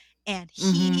is, and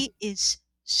he is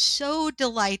so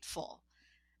delightful.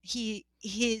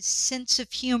 His sense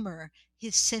of humor,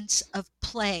 his sense of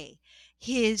play,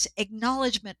 his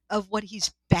acknowledgement of what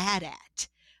he's bad at.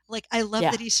 Like, I love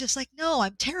Yeah. that he's just like, "No,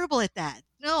 I'm terrible at that.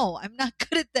 No, I'm not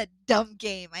good at that dumb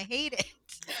game. I hate it."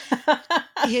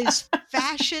 His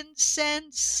fashion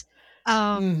sense,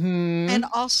 Mhm. and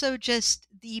also just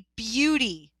the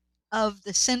beauty of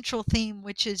the central theme,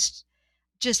 which is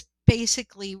just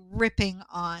basically ripping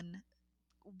on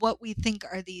what we think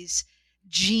are these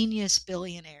genius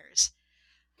billionaires.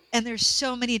 And there's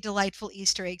so many delightful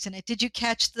Easter eggs in it. Did you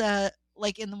catch the,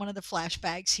 like, in one of the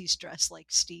flashbacks, he's dressed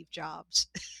like Steve Jobs?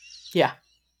 Yeah.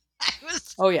 I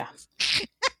was, Oh yeah.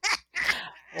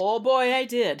 Oh boy, I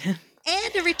did.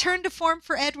 and a return to form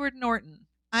for Edward Norton.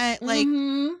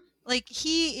 Mhm. Like,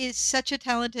 he is such a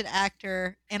talented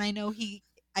actor, and I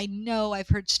know I've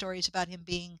heard stories about him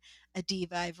being a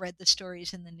diva. I've read the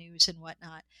stories in the news and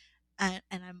whatnot. And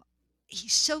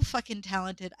he's so fucking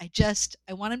talented. I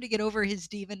want him to get over his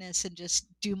divaness and just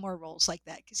do more roles like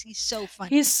that, because he's so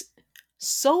funny. He's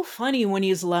so funny when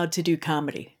he's allowed to do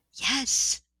comedy.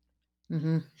 Yes.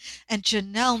 Mhm. And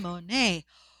Janelle Monáe.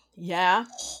 Yeah.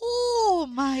 Oh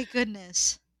my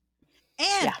goodness.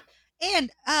 And Yeah.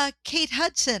 and Kate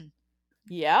Hudson.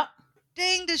 Yeah.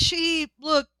 Dang, does she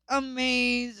look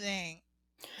amazing.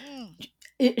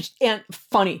 And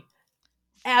funny.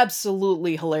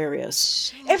 Absolutely hilarious.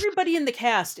 So Everybody in the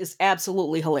cast is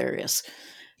absolutely hilarious.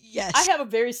 yes. I have a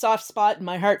very soft spot in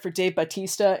my heart for Dave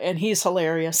Bautista, and he's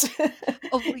hilarious.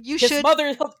 Oh, you His should.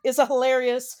 mother is a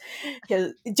hilarious.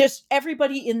 Just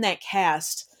everybody in that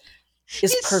cast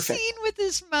is His perfect. scene with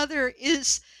his mother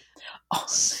is Oh,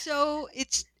 so,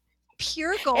 it's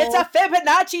pure gold. it's a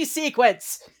Fibonacci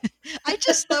sequence. I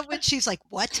just love when she's like,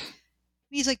 "What?" And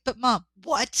he's like, "But Mom,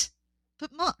 what?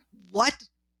 But Mom, what?"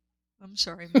 I'm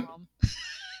sorry, Mom.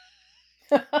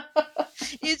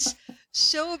 It's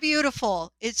so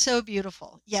beautiful. It's so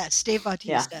beautiful. Yes, Dave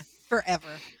Bautista,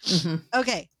 forever. Mhm.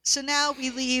 Okay, so now we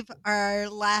leave our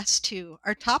last two,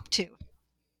 our top two.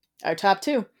 Our top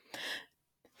two.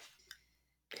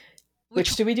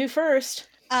 Which do we do first?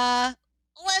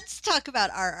 Let's talk about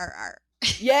RRR.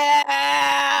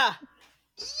 Yeah!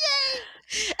 Yay!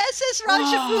 SS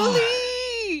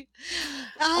Rajamouli!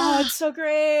 Oh, it's so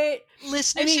great.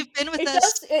 Listeners who've been with it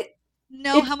us does-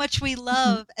 know how much we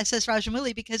love SS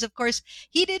Rajamouli, because, of course,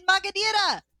 he did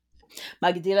Magadira.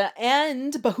 Magadira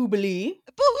and Bahubali,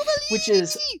 which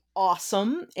is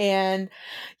awesome. And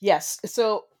yes,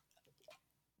 so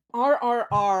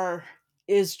RRR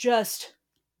is just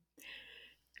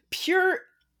pure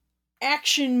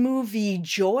action movie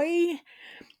joy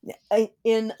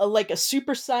in like a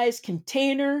supersized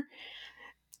container,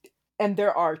 and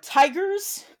there are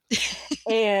tigers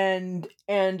and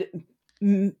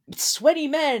sweaty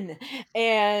men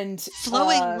and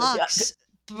flowing locks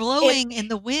blowing in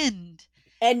the wind,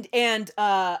 and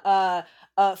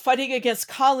fighting against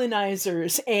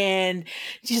colonizers, and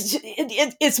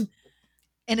it's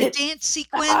And a dance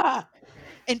sequence, ah,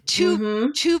 and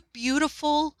mhm. two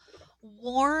beautiful,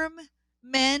 warm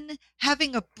men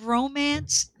having a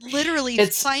bromance, literally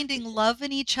It's finding love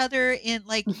in each other. In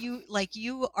like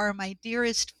you are my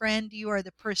dearest friend. You are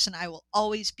the person I will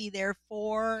always be there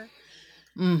for.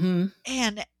 mhm.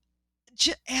 And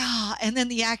yeah, and then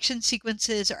the action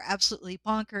sequences are absolutely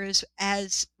bonkers,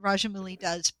 as Rajamouli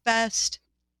does best.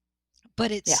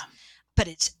 But Yeah.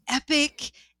 it's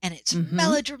epic, and it's Mhm.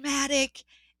 melodramatic,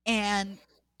 and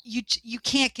you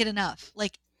can't get enough.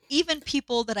 Like, even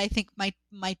people that I think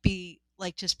might be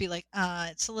like, just be like,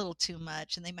 it's a little too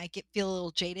much, and they might feel a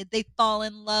little jaded, they fall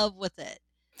in love with it.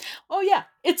 Oh yeah,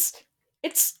 it's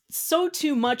so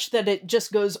too much that it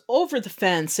just goes over the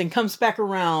fence and comes back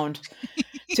around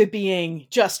to being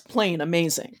just plain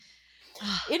amazing.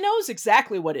 It knows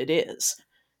exactly what it is.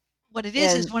 What it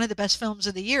is And one of the best films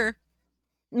of the year.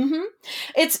 mhm.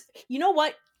 It's, you know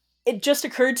what? It just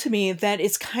occurred to me that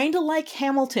it's kind of like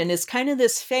Hamilton. It's kind of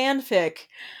this fanfic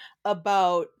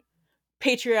about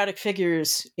patriotic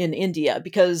figures in India,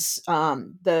 because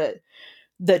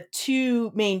the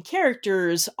two main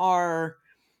characters are,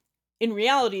 in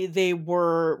reality, they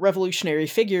were revolutionary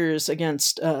figures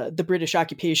against the British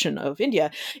occupation of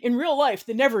India. In real life,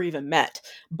 they never even met.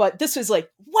 But this is like,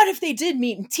 what if they did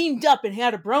meet and teamed up and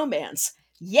had a bromance?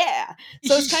 Yeah.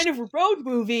 So it's kind of a road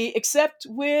movie, except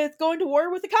with going to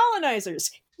war with the colonizers.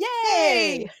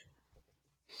 Yay!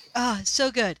 Yay!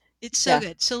 So good. It's so Yeah.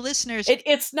 good. So listeners,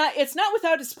 It's not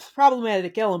without its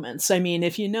problematic elements. I mean,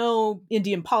 if you know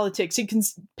Indian politics, you can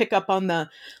pick up on the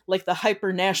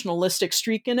hyper nationalistic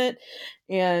streak in it,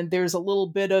 and there's a little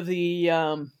bit of the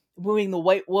wooing the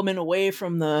white woman away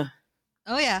from the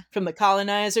oh yeah,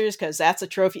 colonizers, because that's a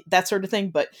trophy, that sort of thing.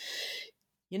 But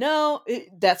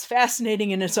that's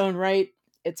fascinating in its own right.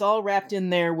 It's all wrapped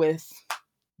in there with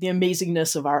the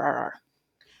amazingness of RRR.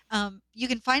 you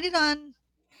can find it on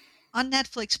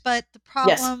Netflix, but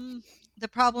Yes. the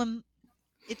problem,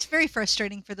 it's very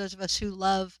frustrating for those of us who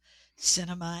love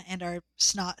cinema and are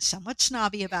somewhat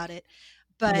snobby about it.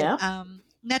 But Yeah.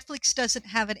 Netflix doesn't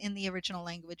have it in the original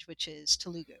language, which is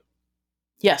Telugu.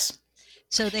 Yes.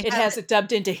 So they It have has it, it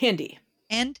dubbed into Hindi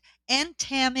and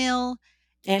Tamil,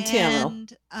 and Tamil. and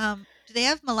do they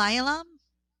have Malayalam?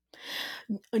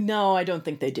 No, I don't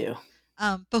think they do.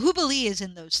 Bahubali is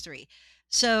in those three. Yeah.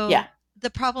 So the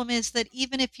problem is that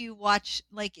even if you watch,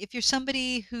 like, if you're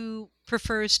somebody who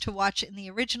prefers to watch in the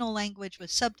original language with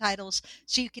subtitles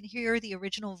so you can hear the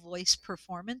original voice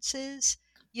performances,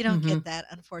 you don't Mm-hmm. get that,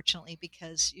 unfortunately,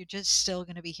 because you're just still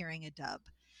going to be hearing a dub.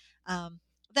 Um,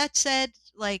 that said,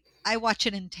 like, I watch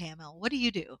it in Tamil. What do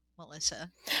you do,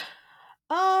 Melissa?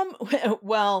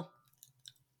 Well,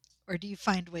 Or do you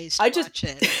find ways to I just watch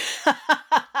it,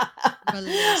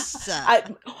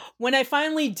 Melissa? when I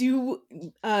finally do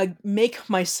make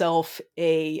myself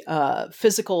a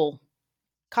physical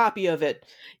copy of it,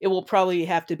 it will probably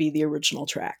have to be the original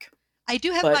track. I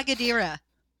do have But Magadira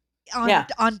yeah.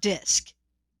 on disc,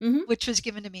 Mhm. which was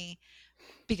given to me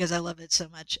because I love it so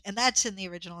much, and that's in the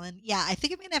original. And yeah, I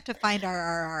think I'm gonna have to find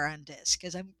RRR on disc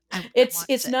because I It's want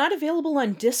it. not available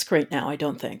on disc right now, I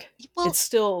don't think. Well, It's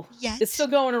still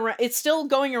going around. It's still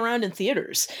going around in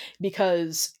theaters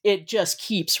because it just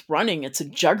keeps running. It's a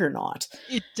juggernaut.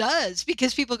 It does,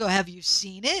 because people go, "Have you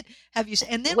seen it? Have you?"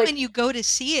 And then Like, when you go to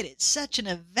see it, it's such an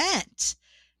event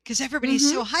because everybody's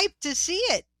so hyped to see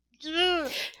it.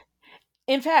 Ugh.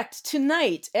 in fact,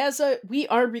 tonight, we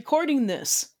are recording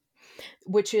this,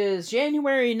 which is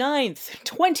January 9th,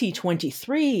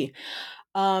 2023,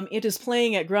 it is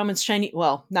playing at Grauman's Chinese,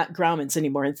 well, not Grauman's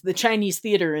anymore, it's the Chinese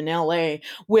Theater in LA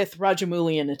with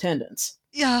Rajamouli in attendance.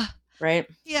 Yeah. Right?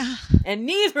 Yeah. And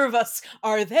neither of us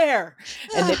are there.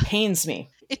 And it pains me.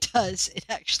 It does. It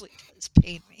actually does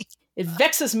pain me. It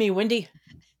vexes me, Wendy.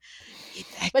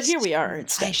 But here we are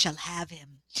instead. I shall have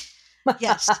him.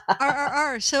 Yes.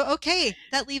 RRR. So, okay.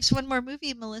 That leaves one more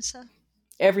movie, Melissa.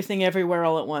 Everything Everywhere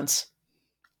All at Once.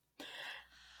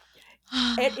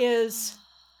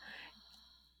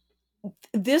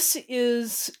 This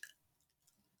is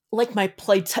like my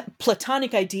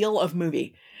platonic ideal of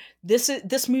movie.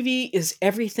 This movie is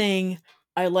everything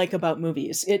I like about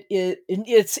movies.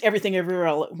 It's Everything Everywhere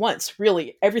All at Once.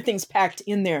 Really, everything's packed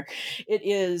in there. It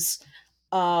is.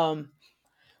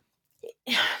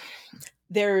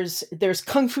 There's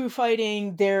kung fu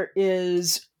fighting. There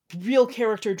is real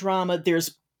character drama.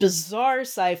 There's bizarre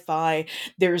sci-fi.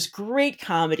 There's great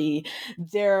comedy.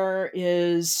 There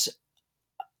is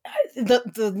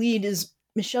the lead is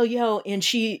Michelle Yeoh, and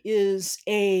she is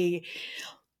a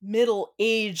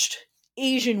middle-aged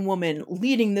Asian woman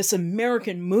leading this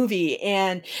American movie,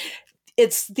 and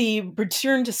it's the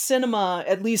return to cinema,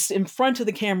 at least in front of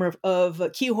the camera, of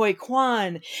Ke Huy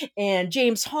Quan, and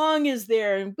James Hong is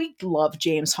there, and we love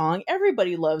James Hong.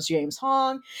 Everybody loves James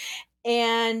Hong,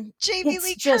 and Jamie it's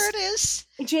Lee just Curtis.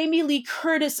 Jamie Lee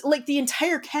Curtis. Like, the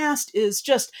entire cast is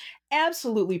just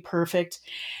absolutely perfect,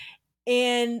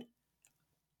 and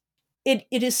it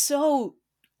is so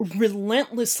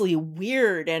relentlessly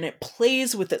weird, and it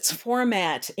plays with its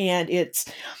format, and it's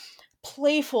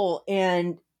playful,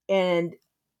 and it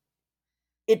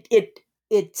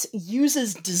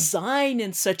uses design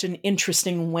in such an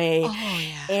interesting way, Oh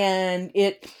yeah. and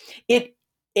it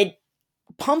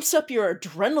pumps up your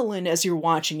adrenaline as you're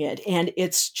watching it, and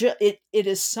it's just it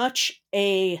is such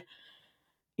a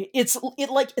it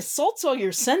like assaults all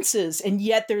your senses, and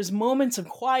yet there's moments of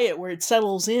quiet where it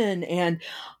settles in, and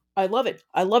I love it.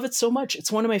 I love it so much.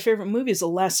 It's one of my favorite movies of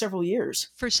the last several years.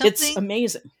 For It's something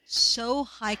amazing. so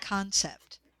high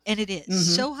concept, and it is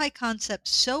Mhm. so high concept,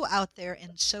 so out there,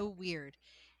 and so weird.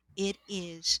 It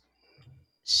is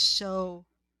so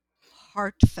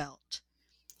heartfelt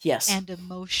Yes. and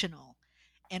emotional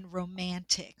and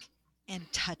romantic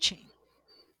and touching.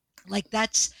 Like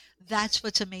that's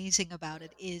what's amazing about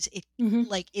it, is it Mhm.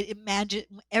 like it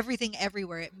imagine everything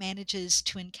everywhere. It manages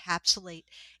to encapsulate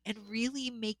and really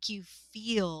make you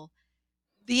feel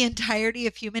the entirety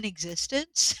of human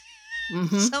existence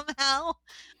Mhm. somehow,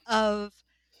 of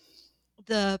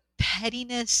the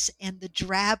pettiness and the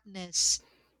drabness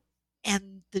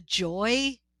and the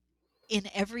joy in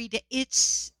every day.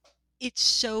 It's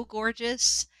so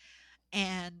gorgeous.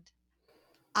 And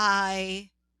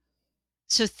I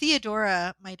so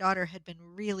Theodora, my daughter, had been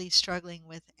really struggling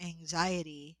with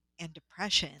anxiety and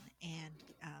depression, and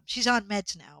she's on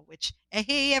meds now. Which,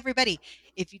 hey everybody,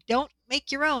 if you don't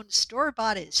make your own, store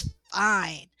bought is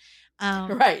fine.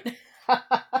 Right.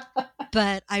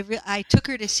 But I took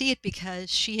her to see it because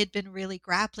she had been really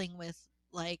grappling with,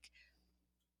 like,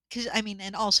 because I mean,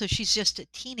 and also she's just a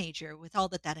teenager with all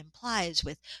that implies,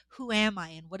 with who am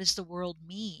I and what does the world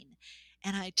mean.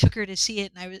 And I took her to see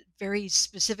it, and I was very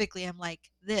specifically, I'm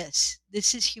like, this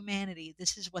is humanity.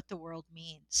 This is what the world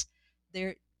means.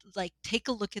 There, like, take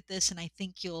a look at this, and I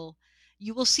think you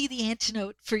will see the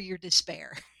antidote for your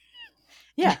despair.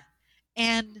 Yeah.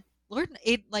 And Lord,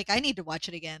 it, like, I need to watch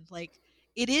it again. Like,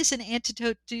 it is an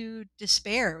antidote to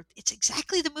despair. It's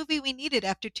exactly the movie we needed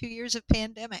after 2 years of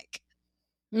pandemic.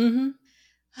 Mhm.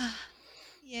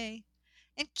 Yay.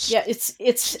 And Yeah,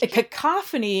 it's a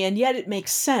cacophony, and yet it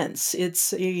makes sense.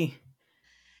 It's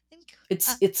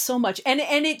so much, and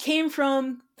it came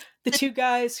from the two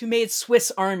guys who made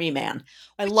Swiss Army Man.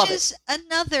 I which love it. is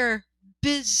another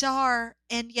bizarre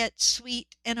and yet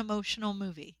sweet and emotional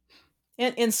movie.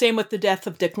 And same with The Death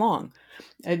of Dick Long.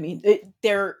 I mean,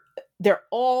 they're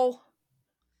all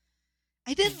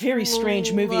I didn't very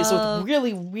strange movies with love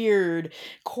really weird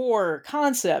core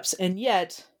concepts, and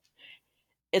yet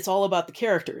it's all about the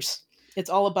characters. It's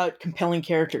all about compelling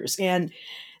characters, and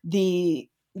the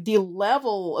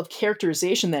level of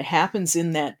characterization that happens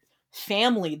in that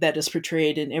family that is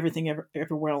portrayed in Everything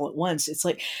Everywhere All at Once. It's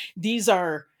like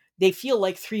they feel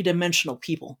like three-dimensional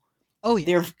people. Oh yeah.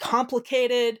 They're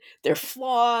complicated, they're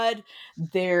flawed,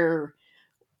 they're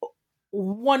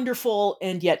wonderful,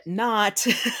 and yet not.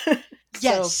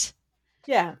 Yes. So,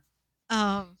 yeah.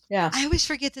 Yeah. I always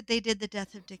forget that they did The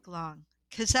Death of Dick Long,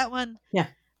 because that one, Yeah.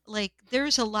 like,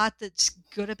 there's a lot that's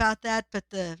good about that, but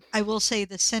I will say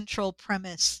the central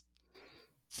premise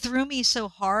threw me so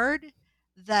hard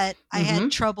that I had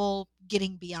Mhm. trouble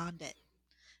getting beyond it.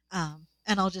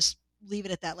 And I'll just leave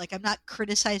it at that. Like, I'm not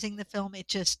criticizing the film.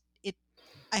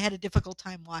 I had a difficult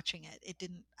time watching it. It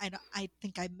didn't. I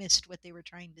think I missed what they were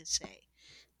trying to say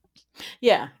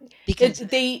Yeah. because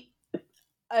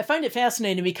I find it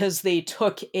fascinating because they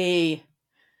took an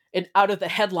out of the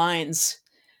headlines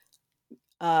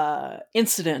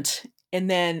incident, and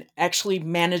then actually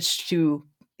managed to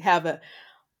have an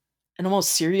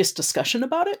almost serious discussion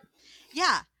about it.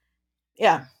 Yeah.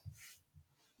 Yeah.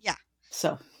 Yeah.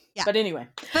 So, yeah. But anyway,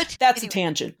 But that's anyway, a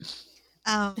tangent.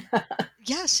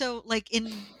 Yeah. So, like,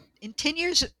 in 10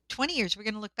 years, 20 years, we're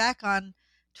going to look back on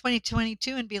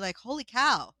 2022 and be like, holy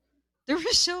cow, there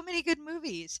were so many good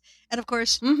movies. And of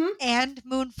course, Mm-hmm. and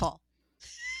Moonfall.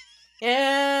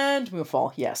 And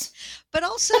Moonfall, yes. But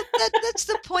also that's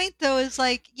the point, though, is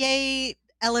like, yay,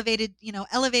 elevated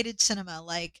cinema.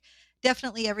 Like,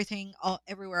 definitely Everything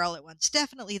Everywhere All at Once,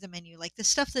 definitely The Menu, like the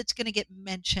stuff that's going to get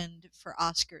mentioned for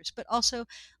Oscars. But also,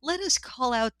 let us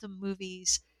call out the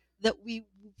movies that we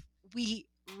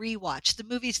rewatch, the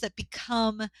movies that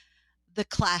become the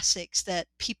classics that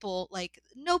people like.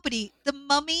 The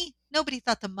Mummy Nobody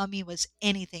thought The Mummy was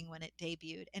anything when it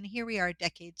debuted, and here we are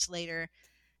decades later,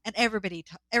 and everybody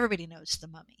knows The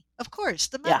Mummy. Of course,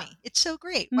 The Yeah. Mummy. It's so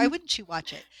great. Why Mhm. wouldn't you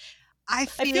watch it? I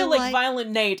I feel like Violent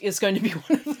Night is going to be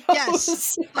one of those.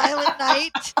 Yes, Violent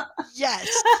Night. Yes,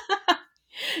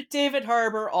 David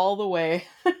Harbour all the way.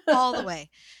 all the way.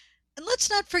 And let's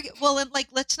not forget. Well, and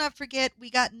let's not forget we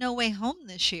got No Way Home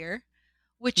this year,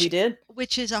 We did.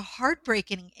 which is a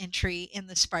heartbreaking entry in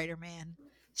the Spider-Man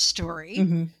story.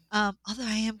 Mhm. Although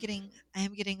I am getting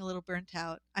a little burnt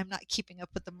out. I'm not keeping up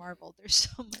with the Marvel. There's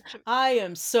so much of I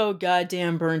am so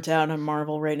goddamn burnt out on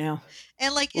Marvel right now.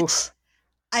 and Oof.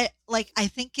 I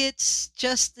think it's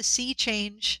just the sea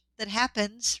change that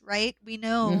happens, right? We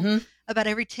know Mhm. about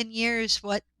every 10 years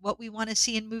what we want to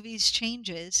see in movies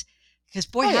changes. Because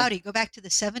boy Oh, yeah. howdy, go back to the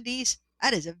 70s,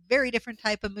 that is a very different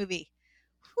type of movie.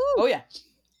 Whew. Oh yeah.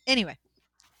 Anyway,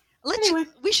 Anyway.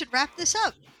 we should wrap this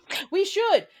up. We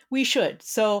should.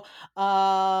 So,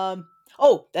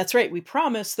 that's right. We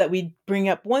promised that we'd bring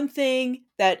up one thing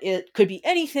that it could be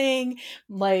anything.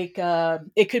 Like,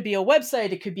 it could be a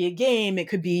website, it could be a game, it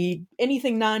could be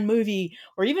anything non-movie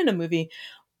or even a movie.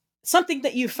 Something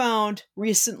that you found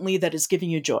recently that is giving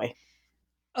you joy.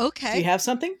 Okay. Do you have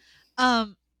something?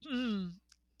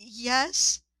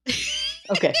 Yes.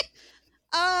 Okay.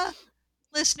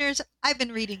 Listeners, I've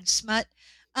been reading smut.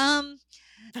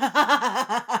 But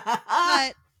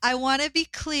Ah. I want to be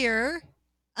clear.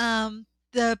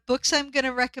 The books I'm going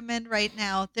to recommend right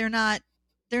now, they're not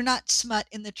smut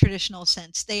in the traditional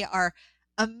sense. They are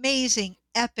amazing,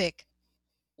 epic,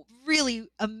 really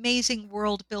amazing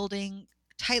world building,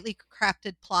 tightly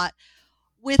crafted plot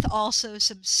with also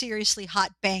some seriously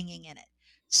hot banging in it.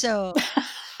 So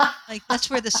that's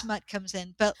where the smut comes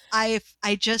in. But I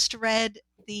just read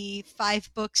the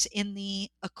 5 books in the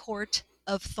A Court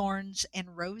of Thorns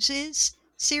and Roses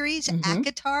series, Mhm.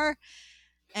 ACOTAR,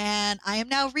 and I am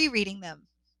now rereading them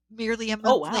merely a month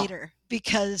Oh, wow. later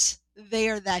because they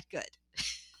are that good.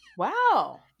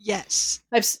 Wow. Yes.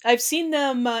 I've seen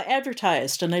them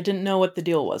advertised, and I didn't know what the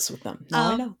deal was with them.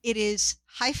 Now I know. It is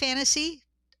high fantasy,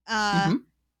 Mhm.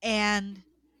 and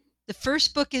the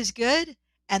first book is good,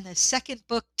 and the second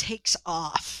book takes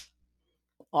off.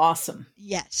 Awesome.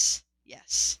 Yes.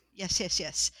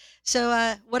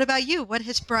 So, what about you? What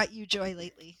has brought you joy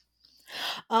lately?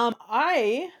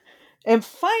 I am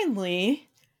finally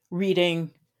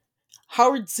reading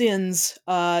Howard Zinn's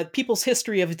People's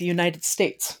History of the United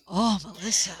States. Oh,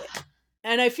 Melissa.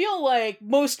 And I feel like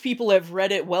most people have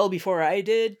read it well before I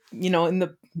did, in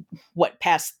the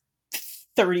past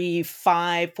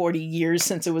 35, 40 years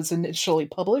since it was initially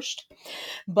published.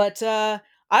 But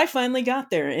I finally got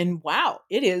there, and wow,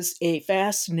 it is a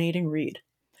fascinating read.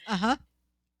 Uh-huh.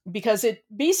 Because it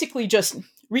basically just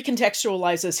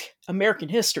recontextualizes American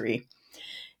history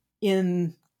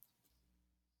in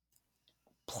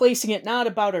placing it not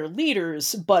about our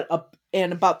leaders,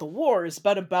 and about the wars,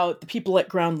 but about the people at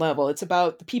ground level. It's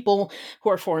about the people who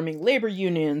are forming labor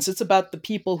unions. It's about the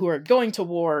people who are going to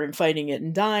war and fighting it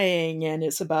and dying. And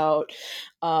it's about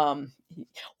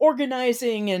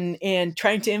organizing and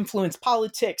trying to influence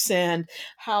politics, and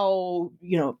how,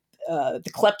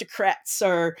 the kleptocrats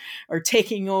are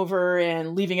taking over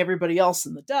and leaving everybody else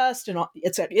in the dust. And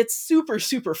it's super,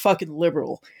 super fucking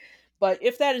liberal. But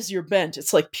if that is your bent,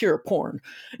 it's like pure porn.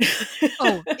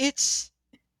 Oh, it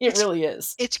really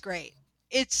is. It's great.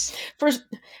 It's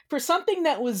for something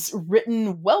that was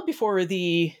written well before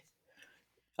the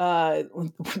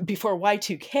before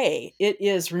Y2K. It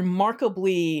is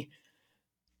remarkably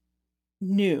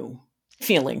new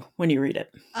feeling when you read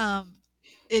it.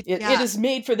 It is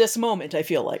made for this moment, I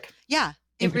feel like. Yeah,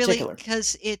 it really,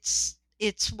 because it's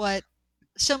what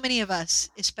so many of us,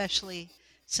 especially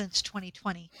since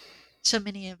 2020, so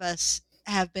many of us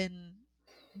have been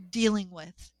dealing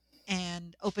with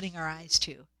and opening our eyes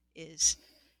to is,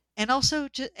 and also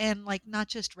not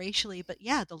just racially, but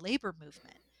the labor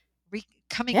movement,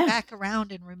 coming back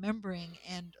around and remembering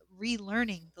and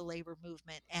relearning the labor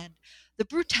movement and the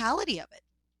brutality of it.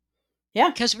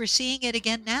 Yeah, because we're seeing it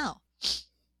again now.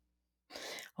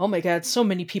 Oh my God, so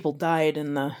many people died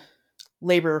in the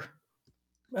labor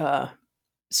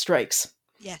strikes.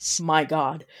 Yes. My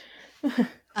God.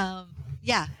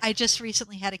 I just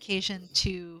recently had occasion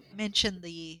to mention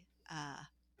the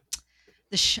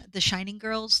Shining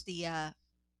Girls, the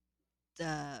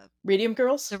Radium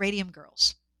Girls. The Radium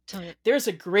Girls. There's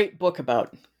a great book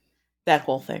about that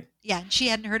whole thing. Yeah, and she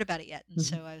hadn't heard about it yet, and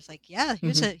so I was like, "Yeah,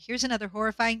 here's another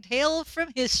horrifying tale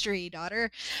from history,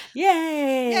 daughter."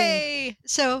 Yay! Yay!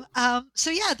 So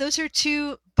those are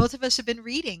 2. Both of us have been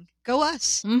reading. Go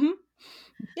us!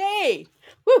 Yay!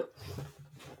 Woo!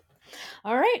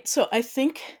 All right, so I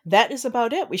think that is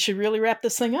about it. We should really wrap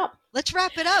this thing up. Let's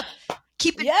wrap it up.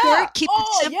 Keep it Yeah. short, keep it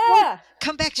simple. Yeah.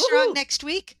 Come back strong Woohoo. next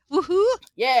week. Woohoo!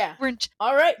 Yeah. We're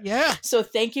All right. yeah. So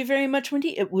thank you very much,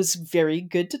 Wendy. It was very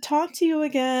good to talk to you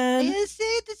again.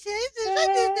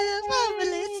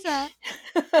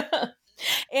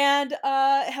 And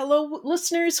hello,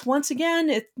 listeners. Once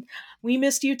again, we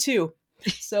missed you too.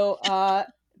 So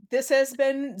this has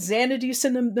been Xanadu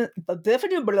Cinema.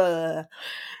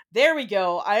 There we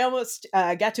go. I almost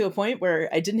got to a point where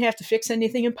I didn't have to fix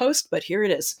anything in post, but here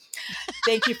it is.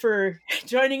 Thank you for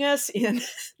joining us in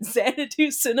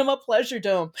Xanadu Cinema Pleasure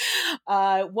Dome.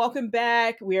 Welcome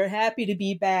back. We are happy to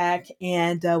be back,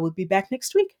 and we'll be back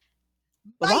next week.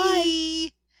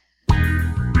 Bye-bye.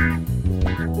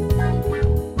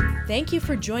 Thank you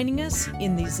for joining us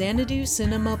in the Xanadu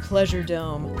Cinema Pleasure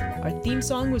Dome. Our theme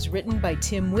song was written by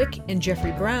Tim Wick and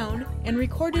Jeffrey Brown and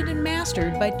recorded and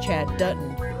mastered by Chad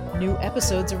Dutton. New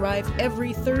episodes arrive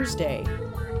every Thursday.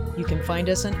 You can find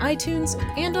us on iTunes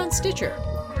and on Stitcher.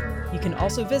 You can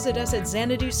also visit us at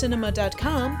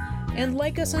xanaducinema.com and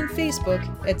like us on Facebook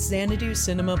at Xanadu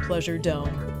Cinema Pleasure Dome.